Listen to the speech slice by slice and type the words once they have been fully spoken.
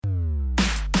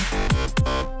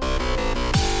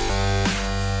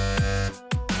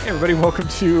Everybody, welcome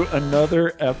to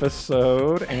another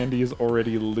episode. Andy is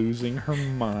already losing her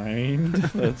mind.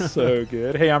 That's so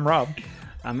good. Hey, I'm Rob.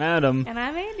 I'm Adam. And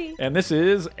I'm Andy. And this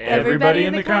is Everybody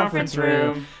in the Conference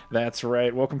Room. That's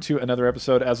right. Welcome to another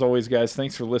episode. As always, guys,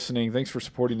 thanks for listening. Thanks for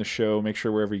supporting the show. Make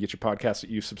sure wherever you get your podcast that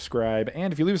you subscribe.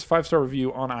 And if you leave us a 5-star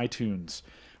review on iTunes,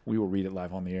 we will read it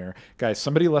live on the air. Guys,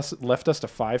 somebody left us a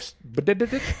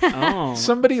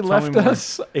somebody left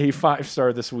us a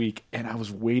 5-star this week, and I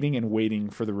was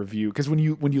waiting for the review. Because when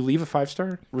you leave a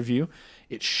 5-star review,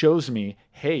 it shows me,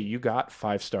 hey, you got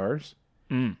 5 stars.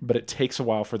 But it takes a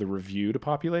while for the review to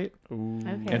populate.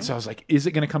 Okay. And so I was like, is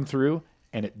it going to come through?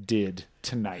 And it did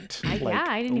tonight. Yeah,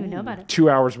 I didn't even know about it. 2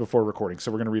 hours before recording.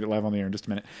 So we're going to read it live on the air in just a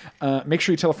minute. Make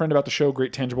sure you tell a friend about the show.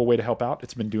 Great tangible way to help out.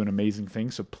 It's been doing amazing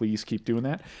things. So please keep doing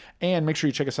that. And make sure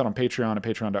you check us out on Patreon at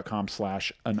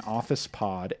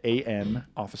patreon.com/anofficepod,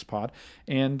 ANOfficePod.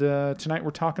 And tonight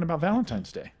we're talking about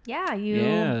Valentine's Day. Yeah,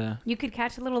 you could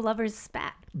catch a little lover's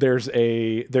spat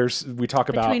We talk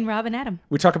about between Rob and Adam.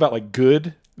 We talk about like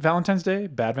good Valentine's Day,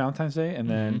 bad Valentine's Day, and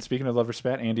then speaking of lover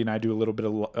spat, Andy and I do a little bit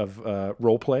of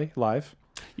role play live.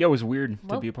 Yeah, it was weird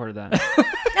to be a part of that.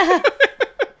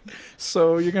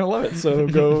 So you're gonna love it. So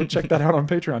go check that out on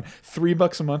Patreon.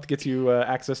 $3 a month gets you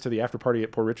access to the after party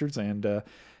at Poor Richards, and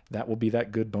that will be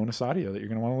that good bonus audio that you're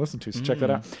gonna want to listen to. So check that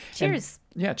out. Cheers.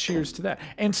 And, cheers to that.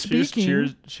 And Cheers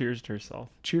to herself.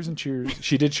 Cheers and cheers.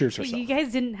 She did cheers herself. You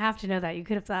guys didn't have to know that. You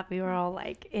could have thought we were all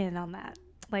like in on that.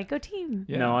 Like, go team.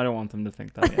 Yeah. No, I don't want them to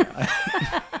think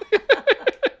that.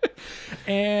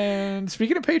 And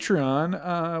speaking of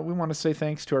Patreon, we want to say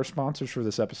thanks to our sponsors for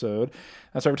this episode.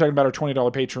 That's why we're talking about our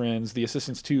 $20 patrons, the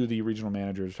assistants to the regional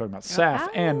managers. We're talking about Saf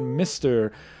and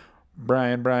Mr.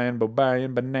 Brian,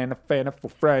 Banana Fana for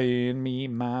frying me,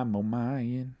 my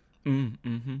Mayan. That's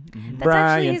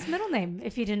Brian. actually his middle name,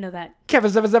 if you didn't know that. Sorry.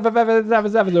 I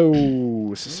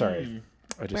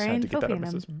just Brian had to get that out of my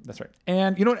Fofianum. system. That's right.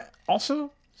 And you know what?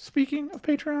 Also, speaking of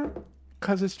Patreon,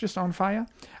 because it's just on fire,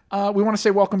 we want to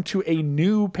say welcome to a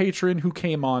new patron who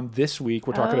came on this week.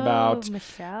 We're talking about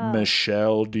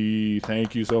Michelle D.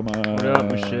 Thank you so much. What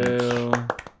up, Michelle?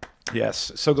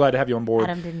 Yes, so glad to have you on board.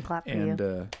 Adam didn't clap for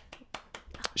you.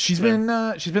 She's been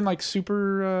like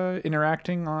super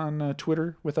interacting on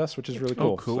Twitter with us, which is really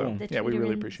cool. Oh, cool. So, yeah, we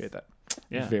really Twitterins. appreciate that.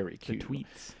 Yeah, Very cute. The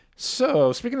tweets.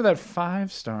 So, speaking of that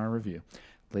 5-star review,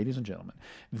 ladies and gentlemen,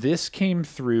 this came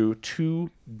through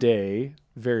today.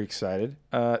 Very excited.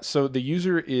 So the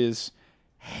user is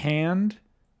Hand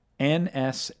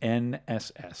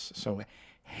NSNSS. So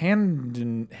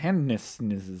Handness.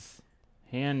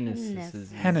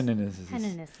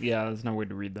 Yeah, there's no way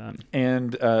to read that.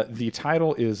 And the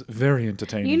title is very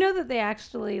entertaining. You know that they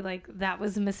actually, like, that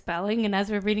was a misspelling, and as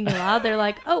we're reading it aloud, they're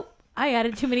like, oh, I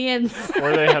added too many N's.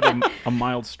 Or they had a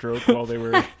mild stroke while they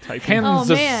were typing. Oh,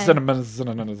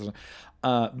 man.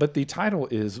 But the title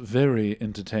is very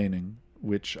entertaining,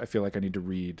 which I feel like I need to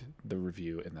read the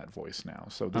review in that voice now.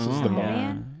 So this is the bod.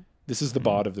 man. This is the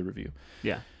bod of the review.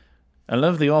 Yeah. I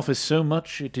love The Office so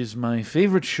much. It is my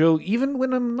favorite show. Even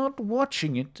when I'm not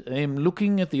watching it, I am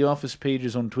looking at The Office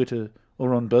pages on Twitter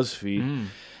or on BuzzFeed.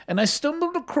 And I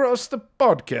stumbled across the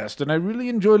podcast, and I really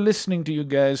enjoy listening to you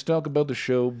guys talk about the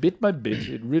show bit by bit.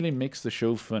 It really makes the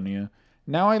show funnier.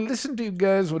 Now I listen to you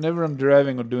guys whenever I'm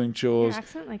driving or doing chores. Your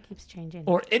accent, like, keeps changing.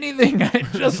 Or anything. I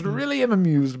just really am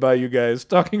amused by you guys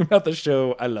talking about the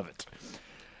show. I love it.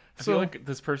 I feel like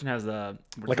this person has a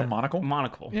monocle?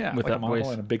 Monocle. Yeah, with like that a monocle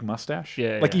voice. and a big mustache.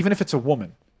 Yeah, like yeah. even if it's a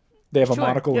woman, they have a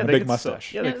monocle and a big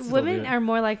mustache. Women are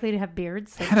more likely to have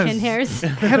beards, like chin hairs. So,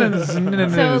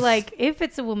 So like, if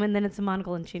it's a woman, then it's a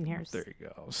monocle and chin hairs. there you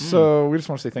go. So we just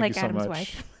want to say thank Like you so Adam's much.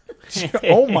 wife.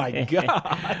 Oh my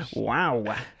gosh.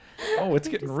 Wow. Oh, it's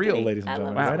getting just real, kidding. ladies and I love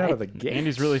gentlemen, it. right out of the gate.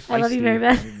 Andy's really feisty. I love you very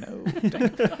much.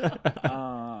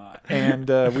 And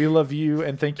we love you,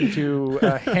 and thank you to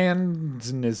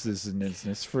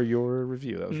Handsness for your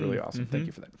review. That was really awesome. Thank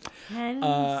you for that.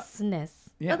 Hensness.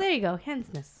 yeah. Oh, there you go.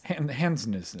 Hensness.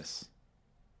 Handsness.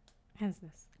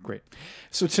 Hensness. Great.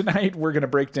 So tonight we're going to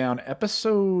break down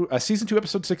season 2,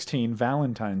 episode 16,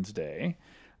 Valentine's Day.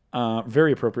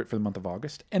 Very appropriate for the month of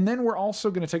August. And then we're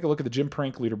also going to take a look at the Jim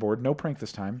Prank leaderboard. No prank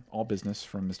this time. All business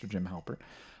from Mr. Jim Halpert.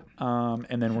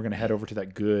 And then we're going to head over to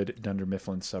that good Dunder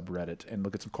Mifflin subreddit and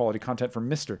look at some quality content from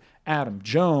Mr. Adam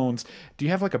Jones. Do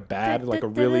you have like a bad, like a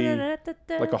really,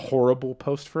 like a horrible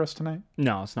post for us tonight?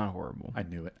 No, it's not horrible. I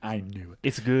knew it.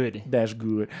 It's good. That's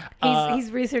good.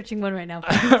 He's researching one right now.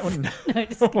 No,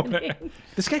 just kidding.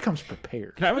 This guy comes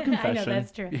prepared. Can I have a I confession? know,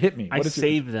 that's true. Hit me. I What is your-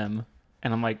 save them,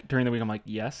 and I'm like, during the week, I'm like,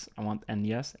 yes, I want, and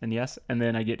yes, and yes. And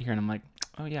then I get here, and I'm like,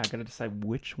 Oh yeah, I gotta decide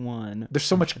which one. There's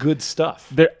so much good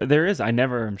stuff. There is. I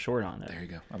never am short on it. There you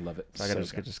go. I love it. So I gotta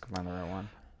So good. just find the right one.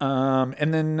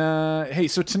 And then, hey,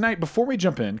 so tonight, before we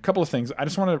jump in, a couple of things. I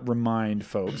just want to remind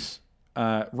folks,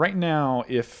 right now,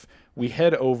 if we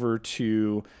head over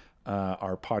to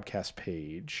our podcast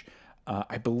page,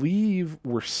 I believe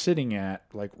we're sitting at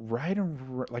like right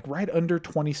under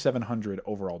 2,700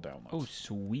 overall downloads. Oh,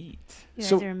 sweet. You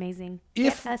So guys are amazing.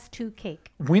 if- Get us to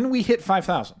cake. When we hit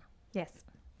 5,000, Yes.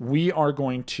 we are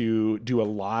going to do a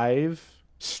live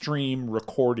stream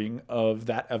recording of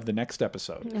the next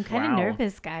episode. I'm kind of Wow.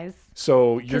 nervous, guys.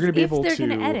 So you're going to be if able they're to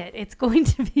going to edit, it's going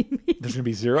to be me. There's going to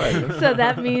be zero editing. So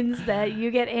that means that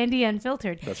you get Andy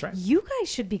unfiltered. That's right. You guys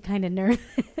should be kind of nervous.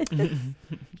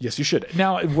 Yes, you should.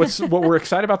 Now, what we're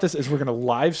excited about this is we're going to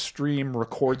live stream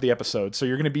record the episode. So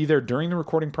you're going to be there during the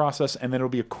recording process, and then it'll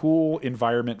be a cool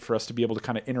environment for us to be able to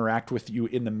kind of interact with you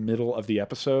in the middle of the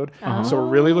episode. So we're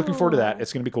really looking forward to that.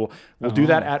 It's going to be cool. We'll do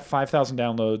that at 5,000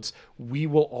 downloads. We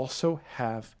will also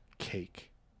have cake.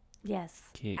 Yes.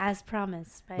 Cake. As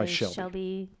promised by, By Shelby.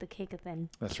 Shelby the Cake-a-thin.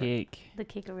 That's right. Cake. The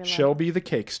Cake-a-rilla. Shelby the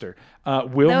Cakester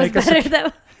will That was make us better. a,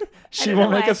 That she don't will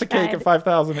know make why us I a cake tried. at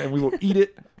 5,000, and we will eat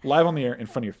it live on the air in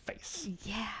front of your face.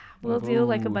 yeah. We'll do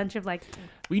like a Ooh. bunch of like,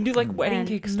 We can do like wedding And-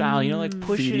 cake style, you know, like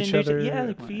push Feed it each into other. Yeah,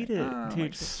 like feed it. Like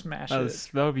Dude, smash that, it.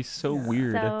 that would be so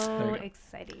weird. so you go.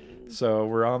 exciting. So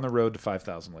we're on the road to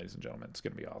 5,000, ladies and gentlemen. It's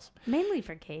going to be awesome. Mainly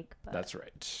for cake. But That's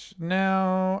right.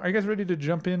 Now, are you guys ready to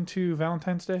jump into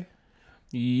Valentine's Day?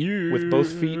 Yeah. With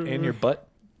both feet and your butt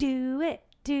do it.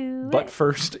 Do butt it.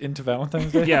 first into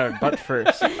Valentine's Day? Yeah, butt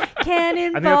first. I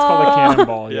Cannonball. think that's called a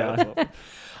cannonball. Yeah.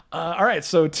 All right,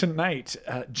 so tonight,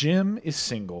 Jim is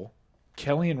single.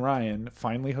 Kelly and Ryan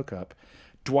finally hook up.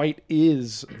 Dwight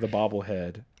is the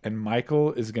bobblehead. And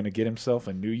Michael is going to get himself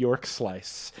a New York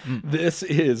slice. This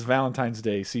is Valentine's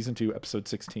Day, Season 2, Episode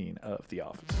 16 of The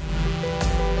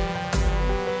Office.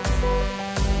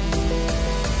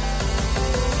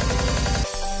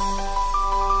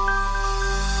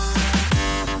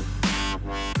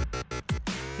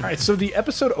 All right, so the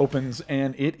episode opens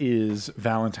and it is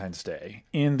Valentine's Day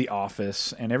in the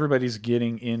office, and everybody's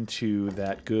getting into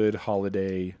that good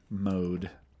holiday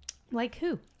mode. Like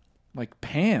who? Like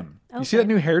Pam. You see that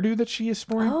Okay. new hairdo that she is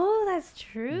sporting? Oh, that's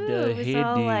true. The It was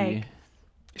all Hedy. like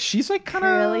She's like kind of.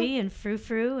 curly and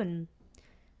frou-frou and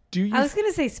Do you? I was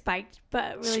gonna say spiked,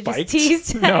 but really Spiked? just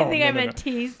teased. No, I think no, I no, meant no.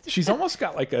 teased. She's almost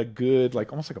got like a good,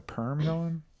 like almost like a perm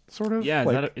going, sort of. Yeah,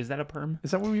 Like, is that a perm?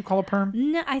 is that what we call a perm?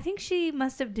 No, I think she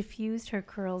must have diffused her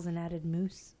curls and added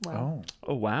mousse. Well,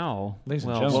 Oh, Oh wow. Ladies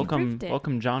and well, gentlemen. welcome, She proofed it.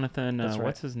 welome, Jonathan. That's right.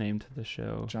 What's his name to the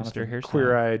show? Jonathan, Mr. Hairstyle.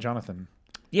 Queer Eye Jonathan.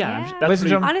 Yeah, Yeah. that's Ladies and what he,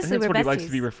 gentlemen- Honestly, that's we're what he likes to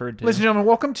besties. be referred to. Ladies and gentlemen,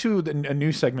 welcome to a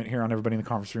new segment here on Everybody in the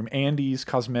Conference Room, Andy's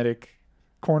Cosmetic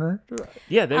Corner.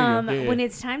 Yeah, there you go. Yeah, yeah. when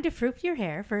it's time to froop your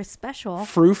hair for a special.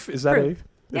 Froof, is that Froof. Is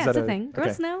Yeah, that it's a thing. Girls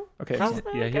okay. know. Okay, How's-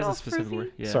 excellent. yeah, he has Girl a specific froofy.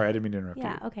 word. Yeah. Sorry, I didn't mean to interrupt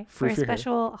Yeah, you. okay. For a Froof your hair.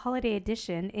 special holiday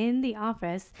edition in the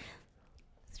office,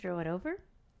 throw it over,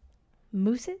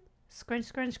 mousse it, scrunch,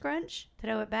 scrunch, scrunch,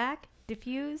 throw it back,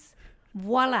 diffuse,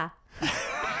 voila.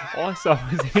 All I saw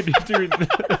was Andy doing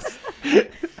this.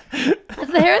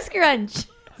 That's the hair scrunch.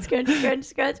 Scrunch, scrunch,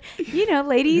 scrunch. You know,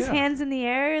 ladies, Yeah. hands in the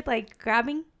air, like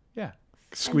grabbing. Yeah.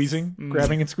 Squeezing, Mm.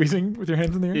 grabbing and squeezing with your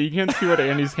hands in the air. Yeah, you can't see what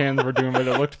Andy's hands were doing, but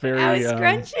it looked very. I was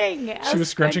scrunching. She was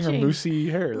scrunching her moussey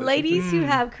hair. That's what Ladies she- who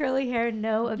have curly hair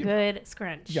know a good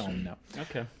scrunch. Y'all know.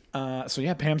 Okay. So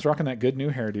yeah, Pam's rocking that good new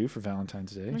hairdo for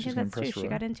Valentine's Day. Okay, She's gonna that's true. impress She Roy.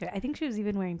 got into it. I think she was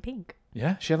even wearing pink.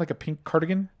 Yeah, she had like a pink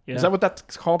cardigan. Yeah. Is that what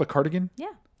that's called? A cardigan? Yeah.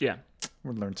 Yeah.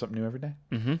 We learn something new every day.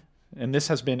 Mm-hmm. And this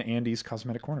has been Andy's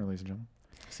Cosmetic Corner, ladies and gentlemen.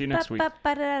 See you next week.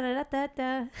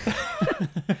 Ba-ba-da-da-da-da.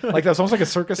 Like that was almost like a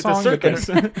circus It's a song. circus.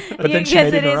 But then she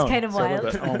Yes, made it her is own. kind of So I love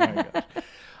wild. that.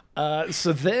 Oh my gosh.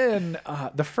 So then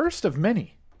the first of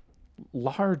many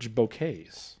large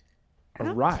bouquets I'm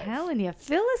arrive. telling you,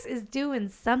 Phyllis is doing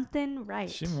something right.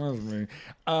 She must be.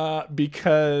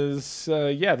 Because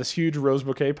this huge rose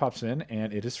bouquet pops in,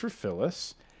 and it is for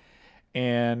Phyllis.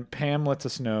 And Pam lets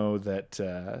us know that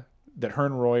that her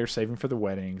and Roy are saving for the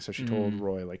wedding. So she told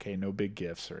Roy, like, hey, no big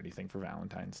gifts or anything for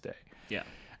Valentine's Day. Yeah.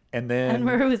 And then and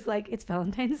Murray was like, "It's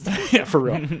Valentine's Day." yeah, for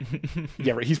real.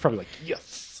 Yeah, right. He's probably like,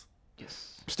 yes.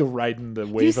 Yes. Still riding the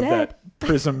wave of said. that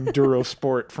Prism Duro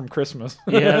Sport from Christmas.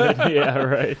 Yeah. Yeah.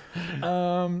 Right.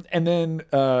 And then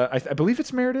I believe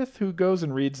it's Meredith who goes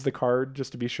and reads the card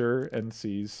just to be sure and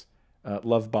sees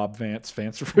Love Bob Vance,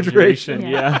 Vance Refrigeration.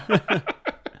 Yeah.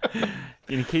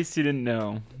 In case you didn't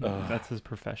know, that's his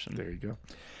profession. There you go.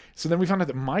 So then we found out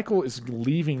that Michael is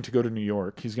leaving to go to New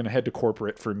York. He's going to head to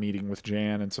corporate for a meeting with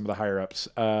Jan and some of the higher ups.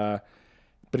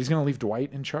 but he's going to leave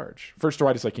Dwight in charge. First,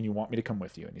 Dwight is like, can you want me to come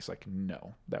with you? And he's like,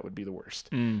 no, that would be the worst.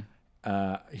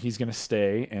 He's going to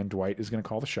stay, and Dwight is going to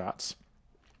call the shots.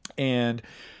 And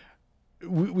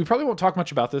we probably won't talk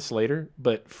much about this later,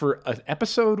 but for an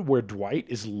episode where Dwight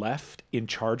is left in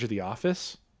charge of the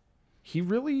office, he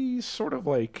really sort of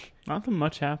like... Nothing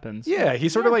much happens. Yeah, he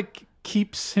sort of like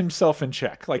keeps himself in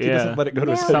check. Like he doesn't let it go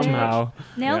to his head too much. Somehow.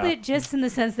 Nailed it just in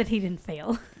the sense that he didn't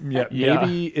fail. Yeah, Yeah.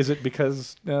 maybe is it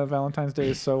because Valentine's Day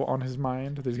is so on his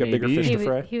mind that he's got bigger Maybe. fish to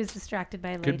fry? He was distracted by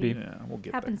a Could lady. be. Yeah, we'll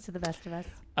get Happens to the best of us.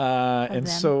 there. And them.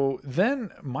 so then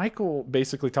Michael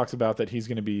basically talks about that he's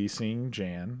going to be seeing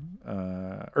Jan.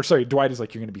 Or sorry, Dwight is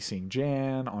like, you're going to be seeing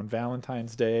Jan on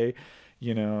Valentine's Day,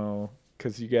 you know,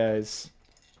 because you guys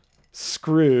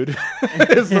screwed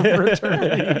as the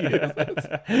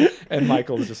fraternity. And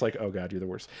Michael is just like, oh God, you're the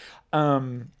worst.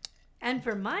 And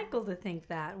for Michael to think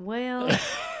that, well,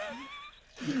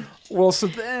 Well, so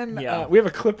then we have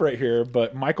a clip right here,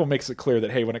 but Michael makes it clear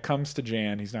that, hey, when it comes to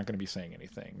Jan, he's not going to be saying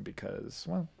anything because,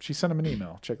 well, she sent him an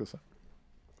email. Check this out.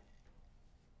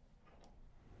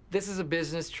 This is a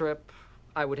business trip.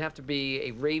 I would have to be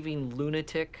a raving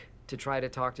lunatic to try to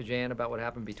talk to Jan about what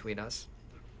happened between us.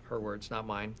 Her words, not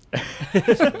mine.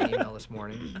 She sent me an email this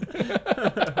morning.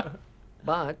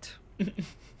 But it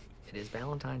is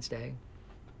Valentine's Day.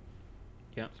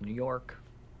 Yeah. It's New York,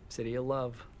 city of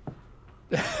love.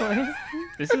 of course.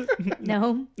 Is it?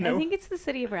 No, No. I think it's the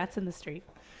city of rats in the street.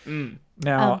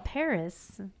 Now,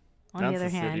 Paris, on That's the other the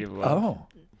city hand, of love. oh,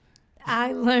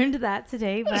 I learned that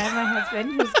today by my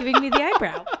husband, who's giving me the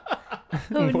eyebrow,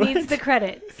 who needs the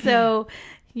credit. So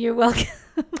you're welcome.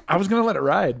 I was going to let it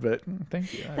ride, but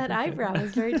thank you. That eyebrow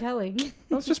was very telling.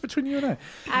 That was just between you and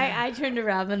I. I turned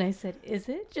around and I said, "Is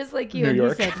it?" Just like you. New and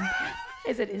York. he said,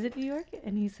 "I said, is it New York?"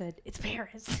 And he said, "It's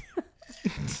Paris."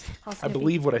 I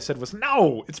believe what I said was,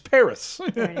 no, it's Paris.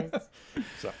 There it is.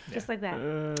 So, yeah. Just like that.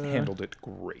 Handled it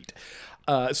great.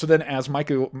 So then as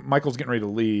Michael's getting ready to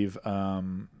leave,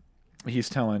 he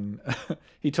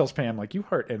tells Pam, like, you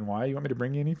heart NY, you want me to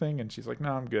bring you anything? And she's like,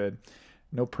 no, I'm good.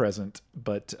 No present.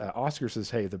 But Oscar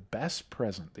says, hey, the best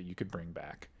present that you could bring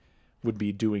back would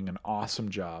be doing an awesome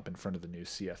job in front of the new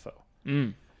CFO.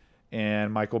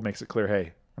 And Michael makes it clear,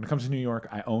 hey, when it comes to New York,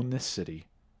 I own this city.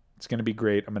 It's going to be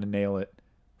great. I'm going to nail it.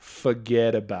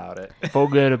 Forget about it.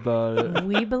 Forget about it.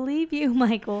 We believe you,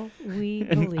 Michael. We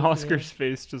believe And Oscar's you.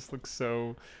 face just looks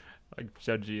so like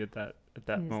judgy at that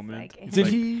He's moment. like- Did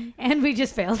he? And we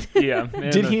just failed. Yeah.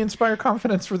 Did he inspire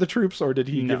confidence for the troops, or did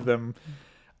he No. give them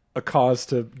a cause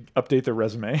to update their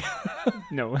resume?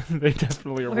 No, they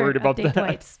definitely are Or worried about update that.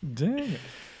 Dwight's. Dang it.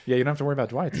 Yeah, you don't have to worry about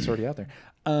Dwight. It's already out there.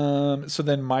 So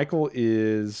then Michael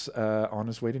is on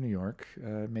his way to New York,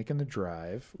 making the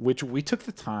drive, which we took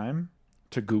the time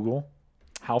to Google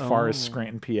how far is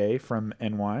Scranton, PA from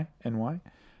NY?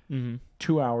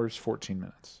 2 hours, 14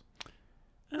 minutes.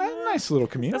 Nice little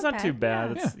commute. That's not too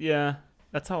bad. Yeah. That's, yeah.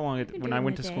 That's how long You it. can When do it I in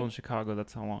went a to school day. in Chicago,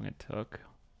 that's how long it took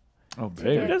Oh, To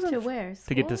baby. get to where?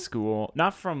 to get to School? school.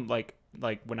 Not from like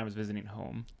when I was visiting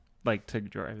home, like to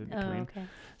drive in Oh, between. okay.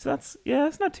 So that's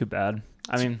it's not too bad.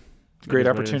 I mean, it Great is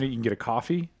what it is. opportunity. You can get a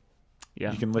coffee.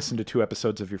 Yeah, You can listen to 2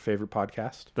 episodes of your favorite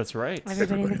podcast. that's right.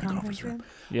 Everybody in the in the conference room.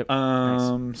 Yep.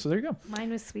 So there you go.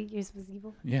 Mine was sweet. Yours was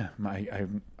evil. Yeah,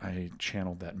 I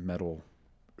channeled that metal.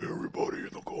 Everybody in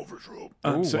the conference room.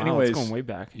 Oh, So wow, anyways, it's going way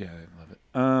back. yeah, I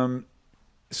love it.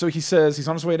 So he says he's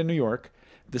on his way to New York.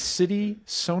 The city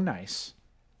so nice,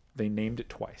 they named it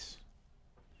twice.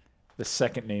 The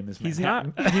second name is He's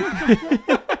Manhattan.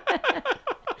 not.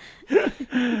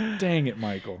 Dang it,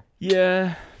 Michael.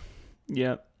 Yeah.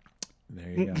 Yep. There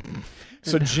you go.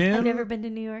 So Jim. I've never been to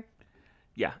New York.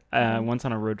 Yeah. Once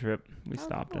on a road trip, we Oh,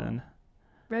 stopped cool. in.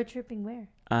 Road tripping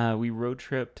where? We road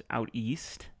tripped out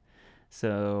east.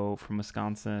 So from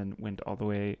Wisconsin, went all the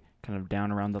way kind of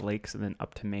down around the lakes and then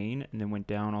up to Maine, and then went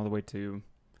down all the way to,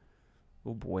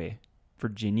 oh boy,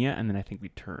 Virginia, and then I think we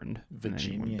turned. And then we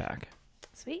Virginia. went back.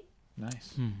 Sweet.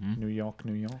 Nice. Mm-hmm. New York,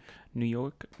 New York. New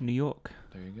York, New York.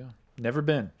 There you go. Never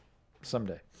been.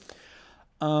 Someday.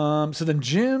 So then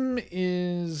Jim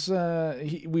is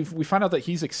we find out that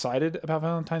he's excited about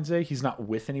Valentine's Day. He's not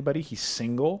with anybody. He's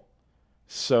single.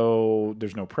 So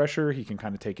there's no pressure. He can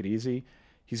kind of take it easy.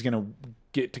 He's going to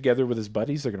get together with his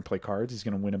buddies. They're going to play cards. He's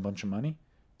going to win a bunch of money.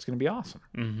 It's going to be awesome.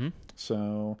 Mm-hmm.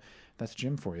 So that's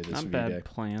Jim for you this Not week. bad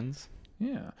plans.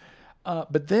 Yeah.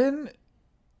 But then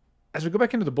as we go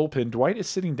back into the bullpen, Dwight is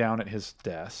sitting down at his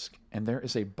desk, and there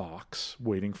is a box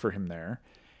waiting for him there.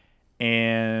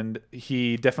 And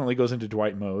he definitely goes into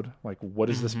Dwight mode. Like, what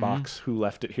is this box? Who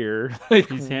left it here? Like,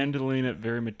 He's handling it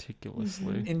very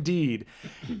meticulously. indeed.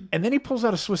 And then he pulls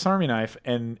out a Swiss Army knife,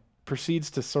 and proceeds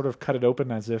to sort of cut it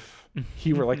open as if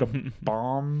he were like a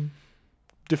bomb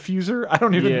diffuser. I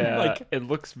don't even like. It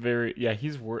looks very. Yeah,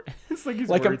 he's worried. It's like he's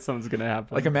Like worried something's gonna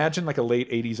happen. Like imagine like a late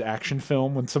 '80s action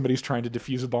film when somebody's trying to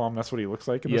defuse a bomb. That's what he looks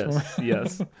like in this moment.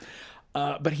 yes.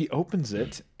 But he opens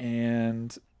it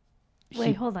and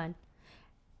Wait, hold on.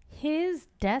 His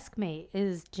desk mate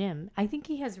is Jim. I think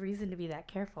he has reason to be that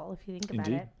careful if you think about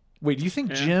Indeed. it. Wait, do you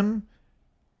think Jim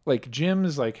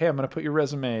is like, hey, I'm going to put your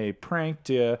resume, pranked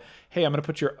you. Hey, I'm going to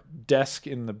put your desk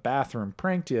in the bathroom,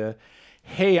 pranked you.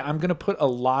 Hey, I'm going to put a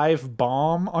live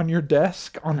bomb on your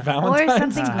desk on Or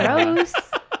Valentine's something Day. gross.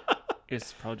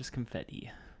 It's probably just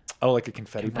confetti. Oh, like a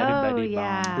confetti bomb? Oh, Betty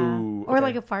yeah. bomb. Ooh, Or okay.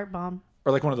 like a fart bomb.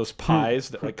 Or like one of those pies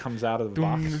that like comes out of the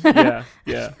box.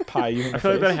 Yeah. Pie you in the I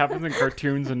feel like face. that happens in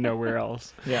cartoons and nowhere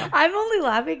else. Yeah, I'm only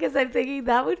laughing because I'm thinking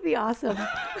that would be awesome.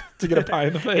 to get a pie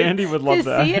in the face. Andy would love to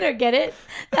that. see it or get it.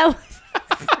 That was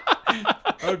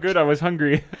Oh, good. I was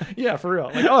hungry. Yeah, for real.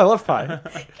 Like, oh, I love pie.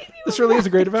 This really is a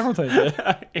great Valentine's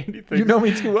Day. Andy thinks. You know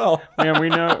me too well. Man, we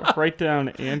know. Write down.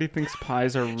 Andy thinks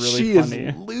pies are really She funny.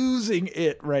 is losing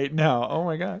it right now. Oh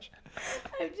my gosh.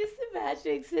 I'm just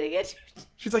imagining sitting at your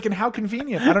She's like, and how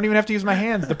convenient. I don't even have to use my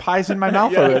hands. The pie's in my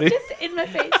mouth Yeah. already. just in my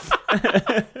face.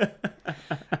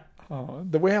 Oh,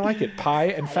 the way I like it. Pie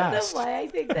and I fast. don't know why I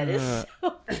think that is so.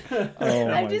 Oh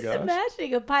my I'm just gosh.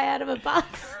 imagining a pie out of a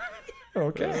box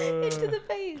Okay. into the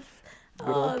face. Good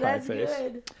old Oh, pie that's face.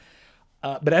 good.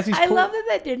 But as he's I pull- love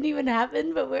that didn't even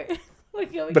happen, but we're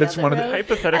going But it's down one the of the- road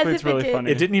Hypothetically, as it's if it really did.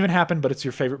 funny. It didn't even happen, but it's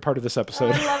your favorite part of this Oh,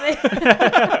 episode. I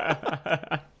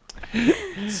love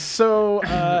it. So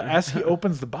as he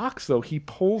opens the box, though, he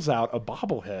pulls out a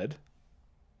bobblehead,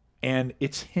 and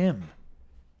it's him.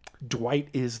 Dwight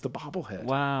is the bobblehead.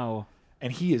 Wow.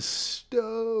 And he is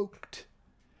stoked.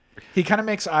 He kind of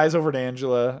makes eyes over to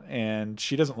Angela, and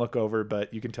she doesn't look over,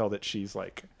 but you can tell that she's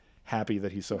like happy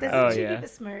that he's so happy. Doesn't she yeah. give a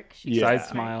smirk? She Yeah. gives a Side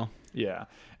smirk. smile. Yeah.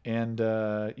 And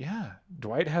yeah,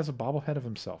 Dwight has a bobblehead of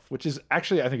himself, which is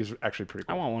actually, I think is actually pretty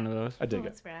I cool. want one of those. I dig Oh, it.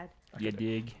 that's rad. You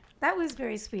dig? That was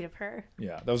very sweet of her.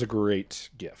 Yeah, that was a great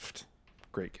gift.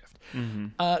 Great gift.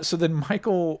 Mm-hmm. So then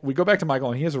we go back to Michael,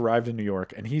 and he has arrived in New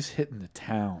York, and he's hitting the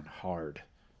town hard.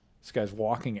 This guy's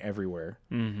walking everywhere.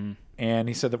 Mm-hmm. And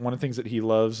he said that one of the things that he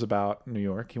loves about New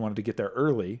York, he wanted to get there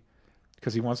early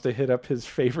because he wants to hit up his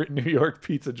favorite New York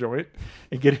pizza joint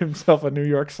and get himself a New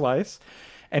York slice.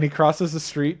 And he crosses the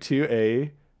street to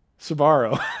a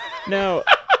Sbarro. Now,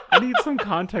 I need some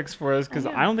context for us because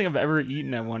I know. I don't think I've ever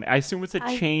eaten at one. I assume it's a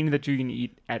I- chain that you can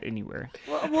eat at anywhere.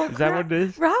 Well, Is that what it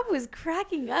is? Rob was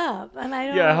cracking up, and I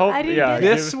don't. Yeah, I didn't yeah,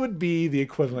 get it. This would be the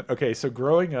equivalent. Okay, so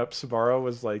growing up, Sbarro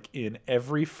was like in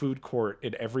every food court,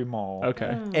 in every mall,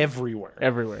 Okay. everywhere.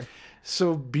 Everywhere.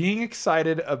 So being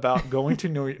excited about going to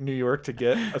New York to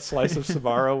get a slice of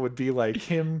Sbarro would be like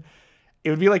him. It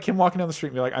would be like him walking down the street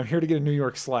and be like, "I'm here to get a New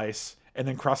York slice," and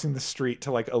then crossing the street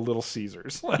to like a Little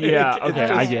Caesars. Like, Yeah, it's okay,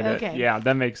 just- I get it. Okay. Yeah,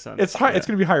 that makes sense. It's high. Yeah. It's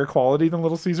going to be higher quality than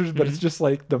Little Caesars, but it's just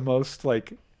like the most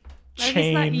like Like,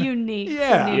 chain. it's not unique. to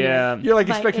Yeah. New York Yeah. You're like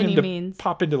by expecting any him to means.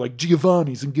 pop into like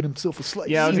Giovanni's and get himself a slice.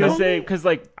 Yeah, I was you gonna know? say because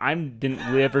like I didn't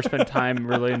really ever spend time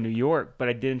really in New York, but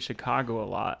I did in Chicago a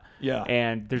lot. Yeah.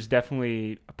 And there's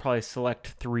definitely probably select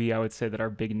 3 I would say that are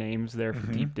big names there for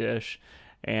deep dish,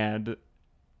 and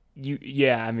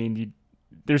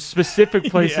there's specific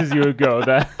places you would go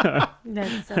that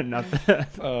That's so not funny. that.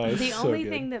 Oh, it's The so only good.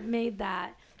 thing that made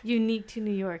that unique to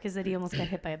New York is that he almost got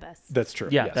hit by a bus. That's true.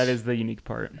 Yeah, yes. that is the unique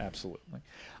part. Absolutely.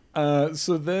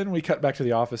 So then we cut back to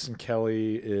the office, and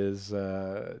Kelly is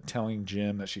telling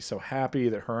Jim that she's so happy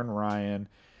that her and Ryan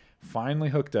finally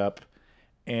hooked up.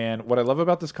 And what I love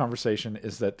about this conversation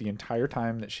is that the entire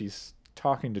time that she's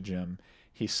talking to Jim,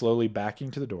 he's slowly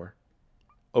backing to the door,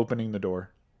 opening the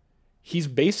door. He's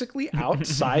basically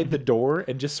outside the door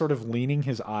and just sort of leaning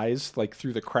his eyes like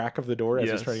through the crack of the door as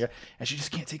he's Yes. trying to go. And she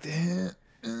just can't take the hint.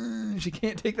 She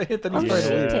can't take the hint that he's Oh, trying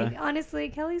to she leave. Yeah. honestly,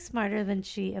 Kelly's smarter than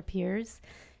she appears.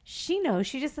 She knows.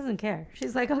 She just doesn't care.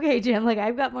 She's like, okay, Jim, like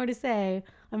I've got more to say.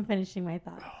 I'm finishing my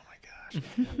thought. Oh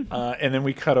my gosh. And then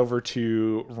we cut over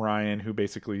to Ryan, who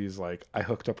basically is like, I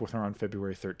hooked up with her on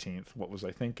February 13th. What was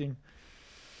I thinking?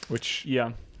 Which,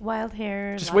 Yeah, Wild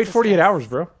hair. just lots wait of 48 stress. hours,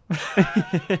 bro.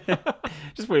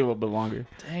 just wait a little bit longer.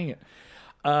 Dang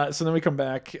it. So then we come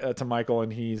back to Michael,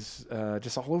 and he's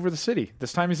just all over the city.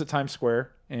 This time he's at Times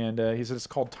Square, and he said it's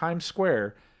called Times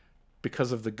Square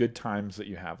because of the good times that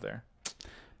you have there.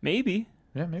 Maybe.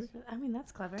 Yeah, maybe. I mean,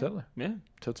 that's clever. Totally. Yeah,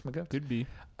 Totes my guts. could be.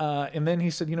 And then he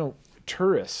said,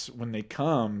 tourists, when they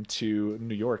come to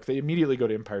New York, they immediately go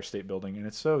to Empire State Building, and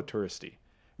it's so touristy.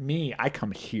 Me, I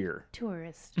come here.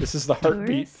 Tourist. This is the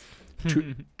heartbeat.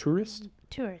 Tourist? Tourist?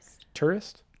 Tourist.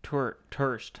 Tourist?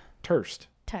 Tourist. Turst.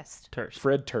 Test. Turst.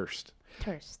 Fred Turst.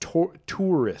 Tourist.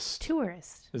 Tourist.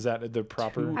 Tourist. Is that the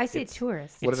proper? I say It's-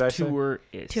 tourist. What did I say?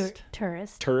 Tourist.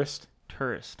 Tourist. Tourist.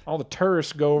 Tourist. All the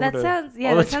tourists go over That to. sounds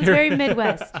all that the sounds very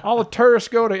Midwest. All the tourists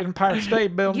go to Empire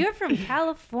State Building. You're from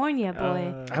California,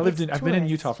 boy. I've been in tourist.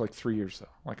 Utah for like 3 years though.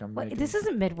 Like I'm. What? making- This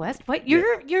isn't Midwest. What?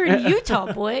 You're in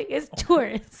Utah, boy. It's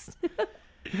tourists.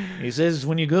 He says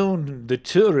when you go, the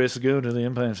tourists go to the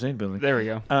Empire State Building. There we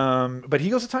go. But he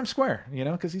goes to Times Square,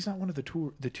 because he's not one of the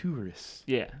tourists.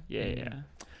 Yeah.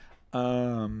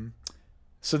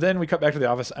 So then we cut back to the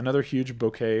office. Another huge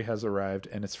bouquet has arrived,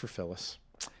 and it's for Phyllis.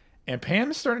 And Pam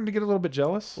is starting to get a little bit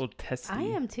jealous. A little testy. I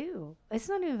am too. It's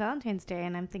not even Valentine's Day,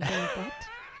 and I'm thinking,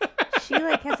 what? She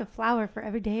has a flower for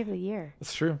every day of the year.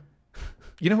 That's true.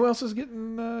 You know who else is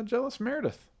getting jealous?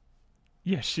 Meredith.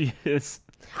 Yeah, she is.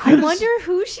 I wonder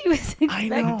who she was I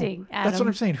know. expecting. That's what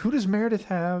I'm saying. Who does Meredith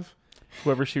have?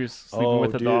 Whoever she was sleeping Oh,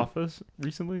 with at dude. the office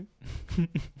recently.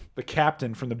 The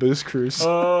captain from the booze cruise.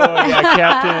 Oh, yeah,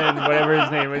 Captain, whatever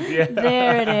his name was. Yeah.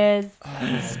 There it is.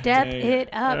 Step dang it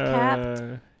up,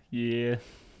 Cap. Yeah.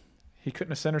 He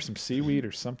couldn't have sent her some seaweed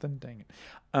or something. Dang it.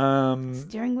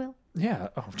 Steering wheel. Yeah.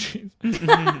 Oh, jeez.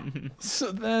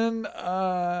 So then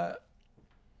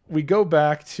we go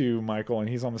back to Michael, and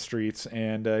he's on the streets,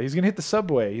 and he's going to hit the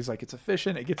subway. He's like, it's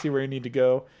efficient. It gets you where you need to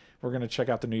go. We're going to check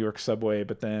out the New York subway.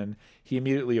 But then he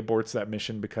immediately aborts that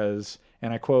mission because,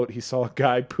 and I quote, he saw a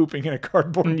guy pooping in a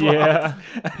cardboard box. Yeah.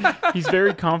 He's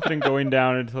very confident going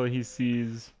down until he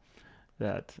sees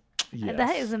that. Yes.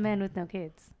 That is a man with no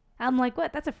kids. I'm like,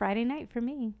 what? That's a Friday night for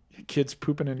me. Kids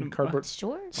pooping in cardboard.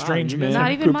 Sure. Strange you men guys-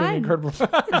 Not even pooping in mine.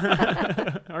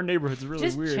 cardboard. Our neighborhood's really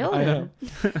Just weird. children.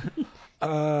 I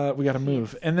know. We got to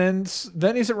move, and then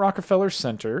he's at Rockefeller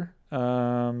Center,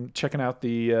 checking out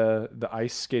the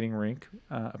ice skating rink,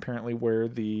 apparently where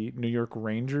the New York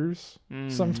Rangers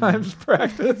sometimes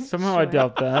practice. Somehow I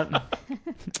doubt that.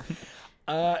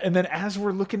 And then as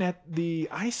we're looking at the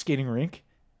ice skating rink,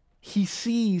 he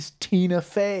sees Tina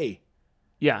Fey.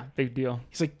 Yeah, big deal.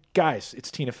 He's like, guys, it's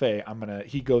Tina Fey.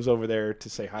 He goes over there to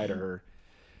say hi to her.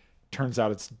 Turns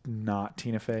out it's not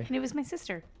Tina Fey. And it was my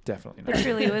sister. Definitely But not.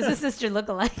 truly, it was a sister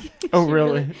look-alike. Oh, She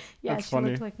really? Yeah, That's she funny.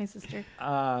 looked like my sister.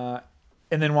 And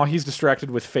then while he's distracted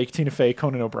with fake Tina Fey,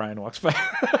 Conan O'Brien walks by.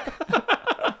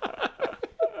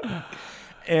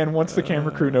 And once the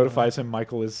camera crew notifies him,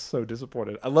 Michael is so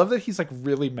disappointed. I love that he's like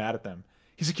really mad at them.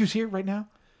 He's like, "You was here right now?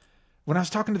 When I was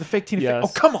talking to the fake Tina Fey? Yes.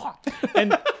 Oh, come on!"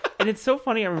 And it's so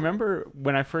funny. I remember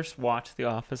when I first watched The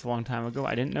Office a long time ago,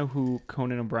 I didn't know who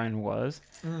Conan O'Brien was,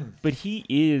 but he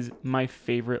is my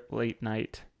favorite late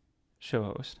night show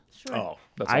host. Sure. Oh,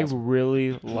 that's I awesome.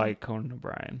 really like Conan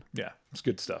O'Brien. Yeah, it's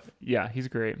good stuff. Yeah, he's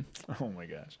great. Oh my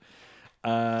gosh.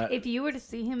 If you were to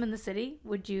see him in the city,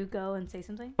 would you go and say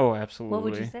something? Oh, absolutely. What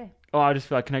would you say? Oh, I just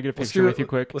feel like, can I get a Let's picture with you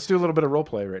quick? Let's do a little bit of role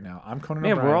play right now. I'm Conan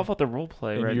Yeah, O'Brien. we're all about the role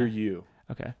play and right you're now. you.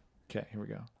 Okay. Okay, here we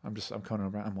go. I'm Conan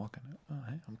O'Brien. I'm walking. Oh,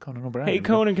 hey, I'm Conan O'Brien. Hey, everybody.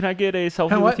 Conan, can I get a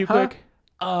selfie Huh, what? with you Huh? quick?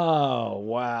 Oh,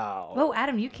 wow. Whoa,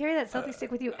 Adam, you carry that selfie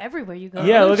stick with you everywhere you go.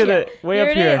 Yeah, don't look at you? that. Way Here up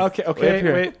it here. is. Okay, Way up okay,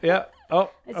 here. wait. Yeah. Oh,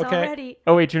 It's okay. already.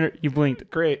 Oh, wait, you blinked.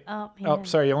 Great. Oh, man. Oh,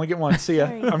 sorry, you only get one. See ya.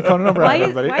 Sorry. I'm Conan Why O'Brien, is,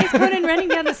 everybody. why is Conan running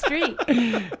down the street?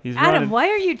 He's Adam, running. why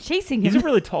are you chasing him? He's a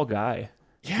really tall guy.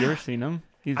 Yeah. You ever seen him?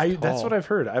 He's tall. That's what I've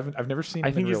heard. I've never seen him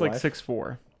I think in he's real like life,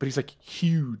 6'4". but he's like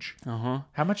huge. Uh-huh.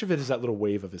 How much of it is that little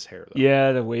wave of his hair, though?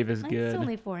 Yeah, the wave is It's good.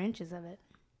 only 4 inches of it.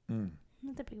 Mm.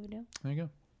 Not that big of a deal. There you go.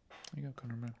 There you go,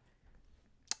 Conan O'Brien.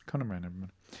 Conan O'Brien,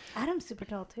 everyone. Adam's super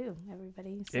tall too,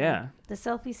 everybody. So Yeah. The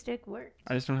selfie stick worked.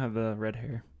 I just don't have the red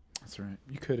hair. That's right.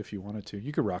 You could if you wanted to.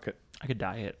 You could rock it. I could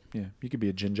dye it. Yeah, you could be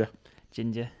a ginger.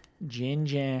 Ginger.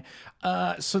 Ginger.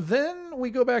 So then we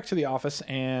go back to the office,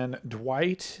 and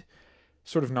Dwight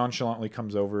sort of nonchalantly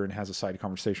comes over and has a side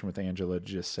conversation with Angela to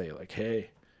just say, like, hey,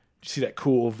 did you see that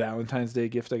cool Valentine's Day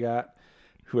gift I got?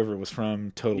 Whoever it was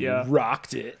from totally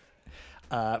rocked it.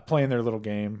 Playing their little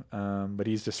game. But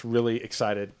he's just really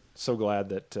excited. So glad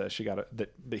that she got it,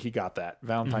 that he got that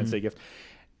Valentine's Day gift.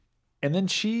 And then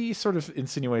she sort of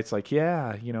insinuates, like,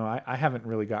 yeah, I haven't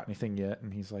really got anything yet.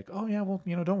 And he's like, oh, yeah, well,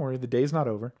 don't worry. The day's not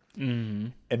over. Mm-hmm.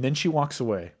 And then she walks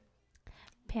away.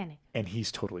 Panic. And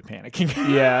he's totally panicking.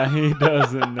 Yeah, he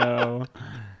doesn't know.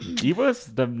 He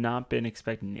must have not been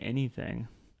expecting anything,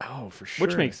 Oh, for sure.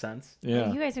 which makes sense.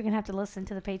 Yeah. You guys are gonna have to listen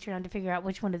to the Patreon to figure out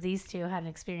which one of these two had an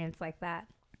experience like that.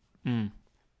 Mm.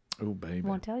 Oh, baby.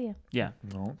 Won't tell you. Yeah.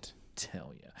 Won't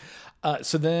tell you.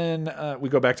 So then we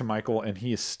go back to Michael, and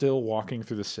he is still walking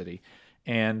through the city.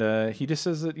 And he just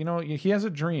says that, he has a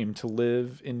dream to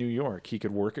live in New York. He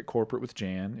could work at corporate with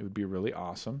Jan. It would be really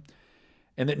awesome.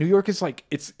 And that New York is like,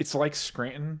 it's like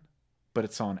Scranton, but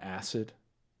it's on acid.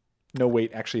 No,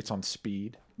 wait. Actually, it's on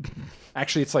speed.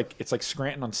 Actually, it's like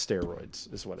Scranton on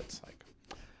steroids is what it's like.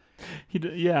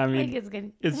 Yeah, I I mean, think it's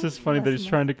good. it's just funny that Less he's and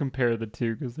trying to compare the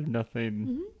two because they're nothing.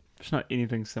 Mm-hmm. There's not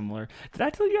anything similar. Did I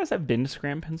tell you guys I've been to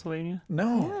Scranton, Pennsylvania?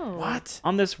 No. No. What?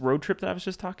 On this road trip that I was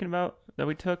just talking about that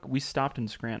we took, we stopped in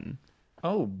Scranton.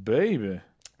 Oh, baby.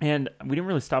 And we didn't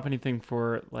really stop anything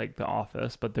for like the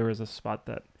office, but there was a spot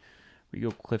that we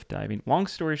go cliff diving. Long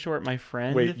story short, my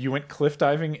friend. Wait, you went cliff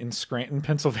diving in Scranton,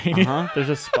 Pennsylvania? There's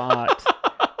a spot,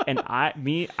 and I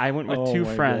went with Oh two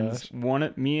my friends. gosh. One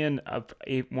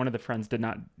of the friends did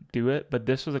not do it, but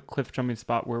this was a cliff jumping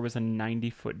spot where it was a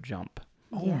 90-foot jump.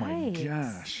 Oh my Yikes.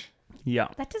 gosh. Yeah,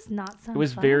 That does not sound it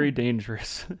was fun. very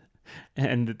dangerous,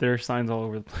 and there are signs all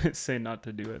over the place saying not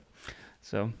to do it.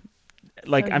 So,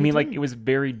 like, So I you mean, like didn't. it was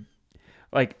very.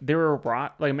 Like there were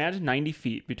rock. Like imagine 90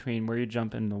 feet between where you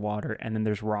jump in the water, and then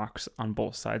there's rocks on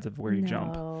both sides of where you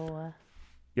jump. No.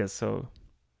 Yes, so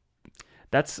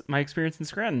that's my experience in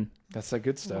Scranton. That's that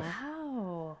good stuff.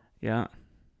 Wow. Yeah,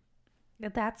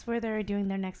 That's where they're doing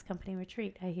their next company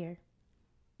retreat, I hear.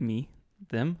 me,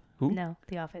 them, who? No,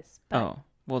 the office. But Oh,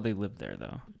 well, they live there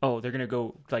though. Oh, they're gonna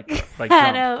go like I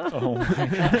jump. know. Oh my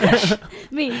gosh.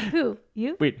 Me, who?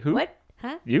 You? Wait, who? What?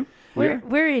 Huh? You?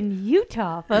 We're in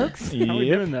Utah, folks. How are we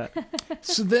Yep. doing that?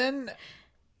 So then,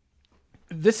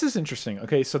 this is interesting.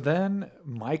 Okay, so then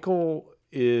Michael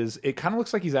is. It kind of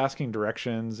looks like he's asking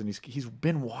directions, and he's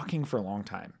been walking for a long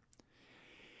time,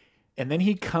 and then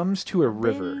he comes to a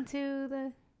river. Been to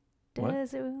the What?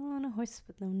 desert on a horse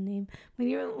with no name. When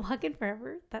you were walking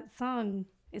forever, that song,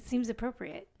 it seems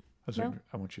appropriate. No?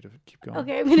 I want you to keep going.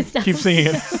 Okay, I'm gonna stop. Keep singing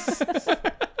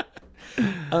it.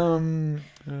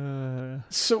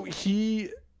 So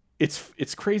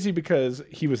it's crazy because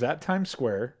he was at Times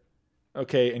Square,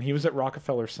 okay, and he was at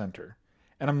Rockefeller Center,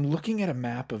 and I'm looking at a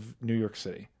map of New York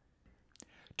City.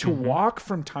 To walk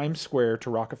from Times Square to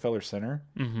Rockefeller Center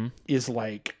Mm-hmm. is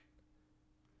like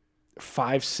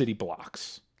 5 city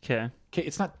blocks. Okay, Okay,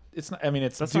 it's not. I mean,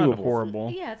 it's that's doable. not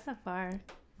horrible. Yeah, it's not far.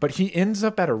 But he ends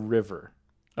up at a river,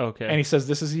 Okay. and he says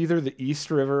this is either the East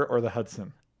River or the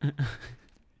Hudson.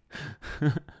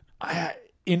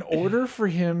 In order for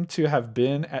him to have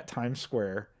been at Times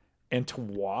Square and to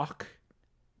walk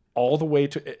all the way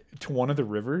to one of the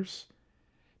rivers,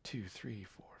 2, 3,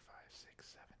 4, 5, 6,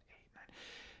 7, 8, 9.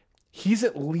 He's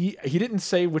at least, he didn't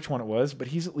say which one it was, but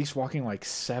he's at least walking like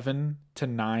 7 to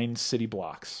 9 city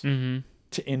blocks Mm-hmm.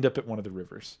 to end up at one of the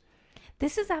rivers.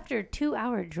 This is after a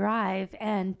 2-hour drive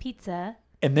and pizza.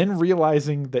 And then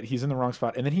realizing that he's in the wrong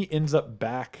spot. And then he ends up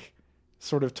back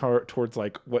sort of towards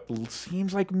like what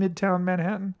seems like Midtown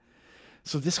Manhattan.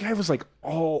 So this guy was like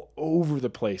all over the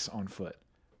place on foot.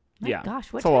 My Yeah,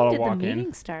 gosh, what it's a lot time of did the walking.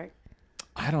 meeting start?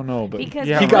 I don't know, but Because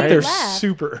Yeah, he when got we there left,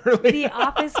 super early. the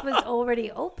office was already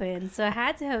open, so it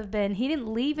had to have been. He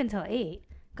didn't leave until 8.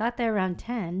 Got there around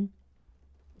 10.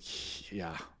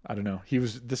 Yeah, I don't know.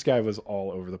 This guy was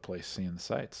all over the place seeing the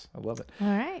sights. I love it. All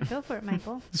right, go for it,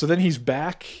 Michael. So then he's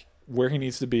back where he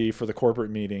needs to be for the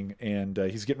corporate meeting, and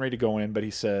he's getting ready to go in, but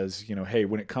he says, hey,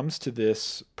 when it comes to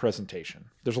this presentation,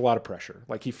 there's a lot of pressure.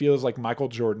 Like he feels like Michael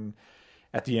Jordan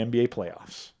at the NBA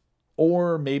playoffs,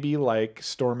 or maybe like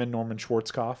Storm and Norman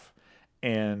Schwarzkopf,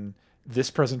 and this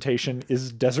presentation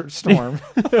is Desert Storm.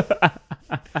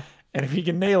 And if he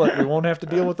can nail it, we won't have to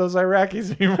deal with those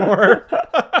Iraqis anymore.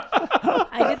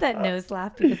 I did that nose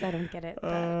laugh because I don't get it.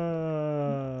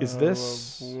 but- Is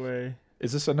this- Oh, boy.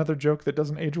 Is this another joke that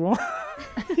doesn't age well?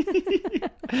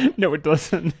 No, it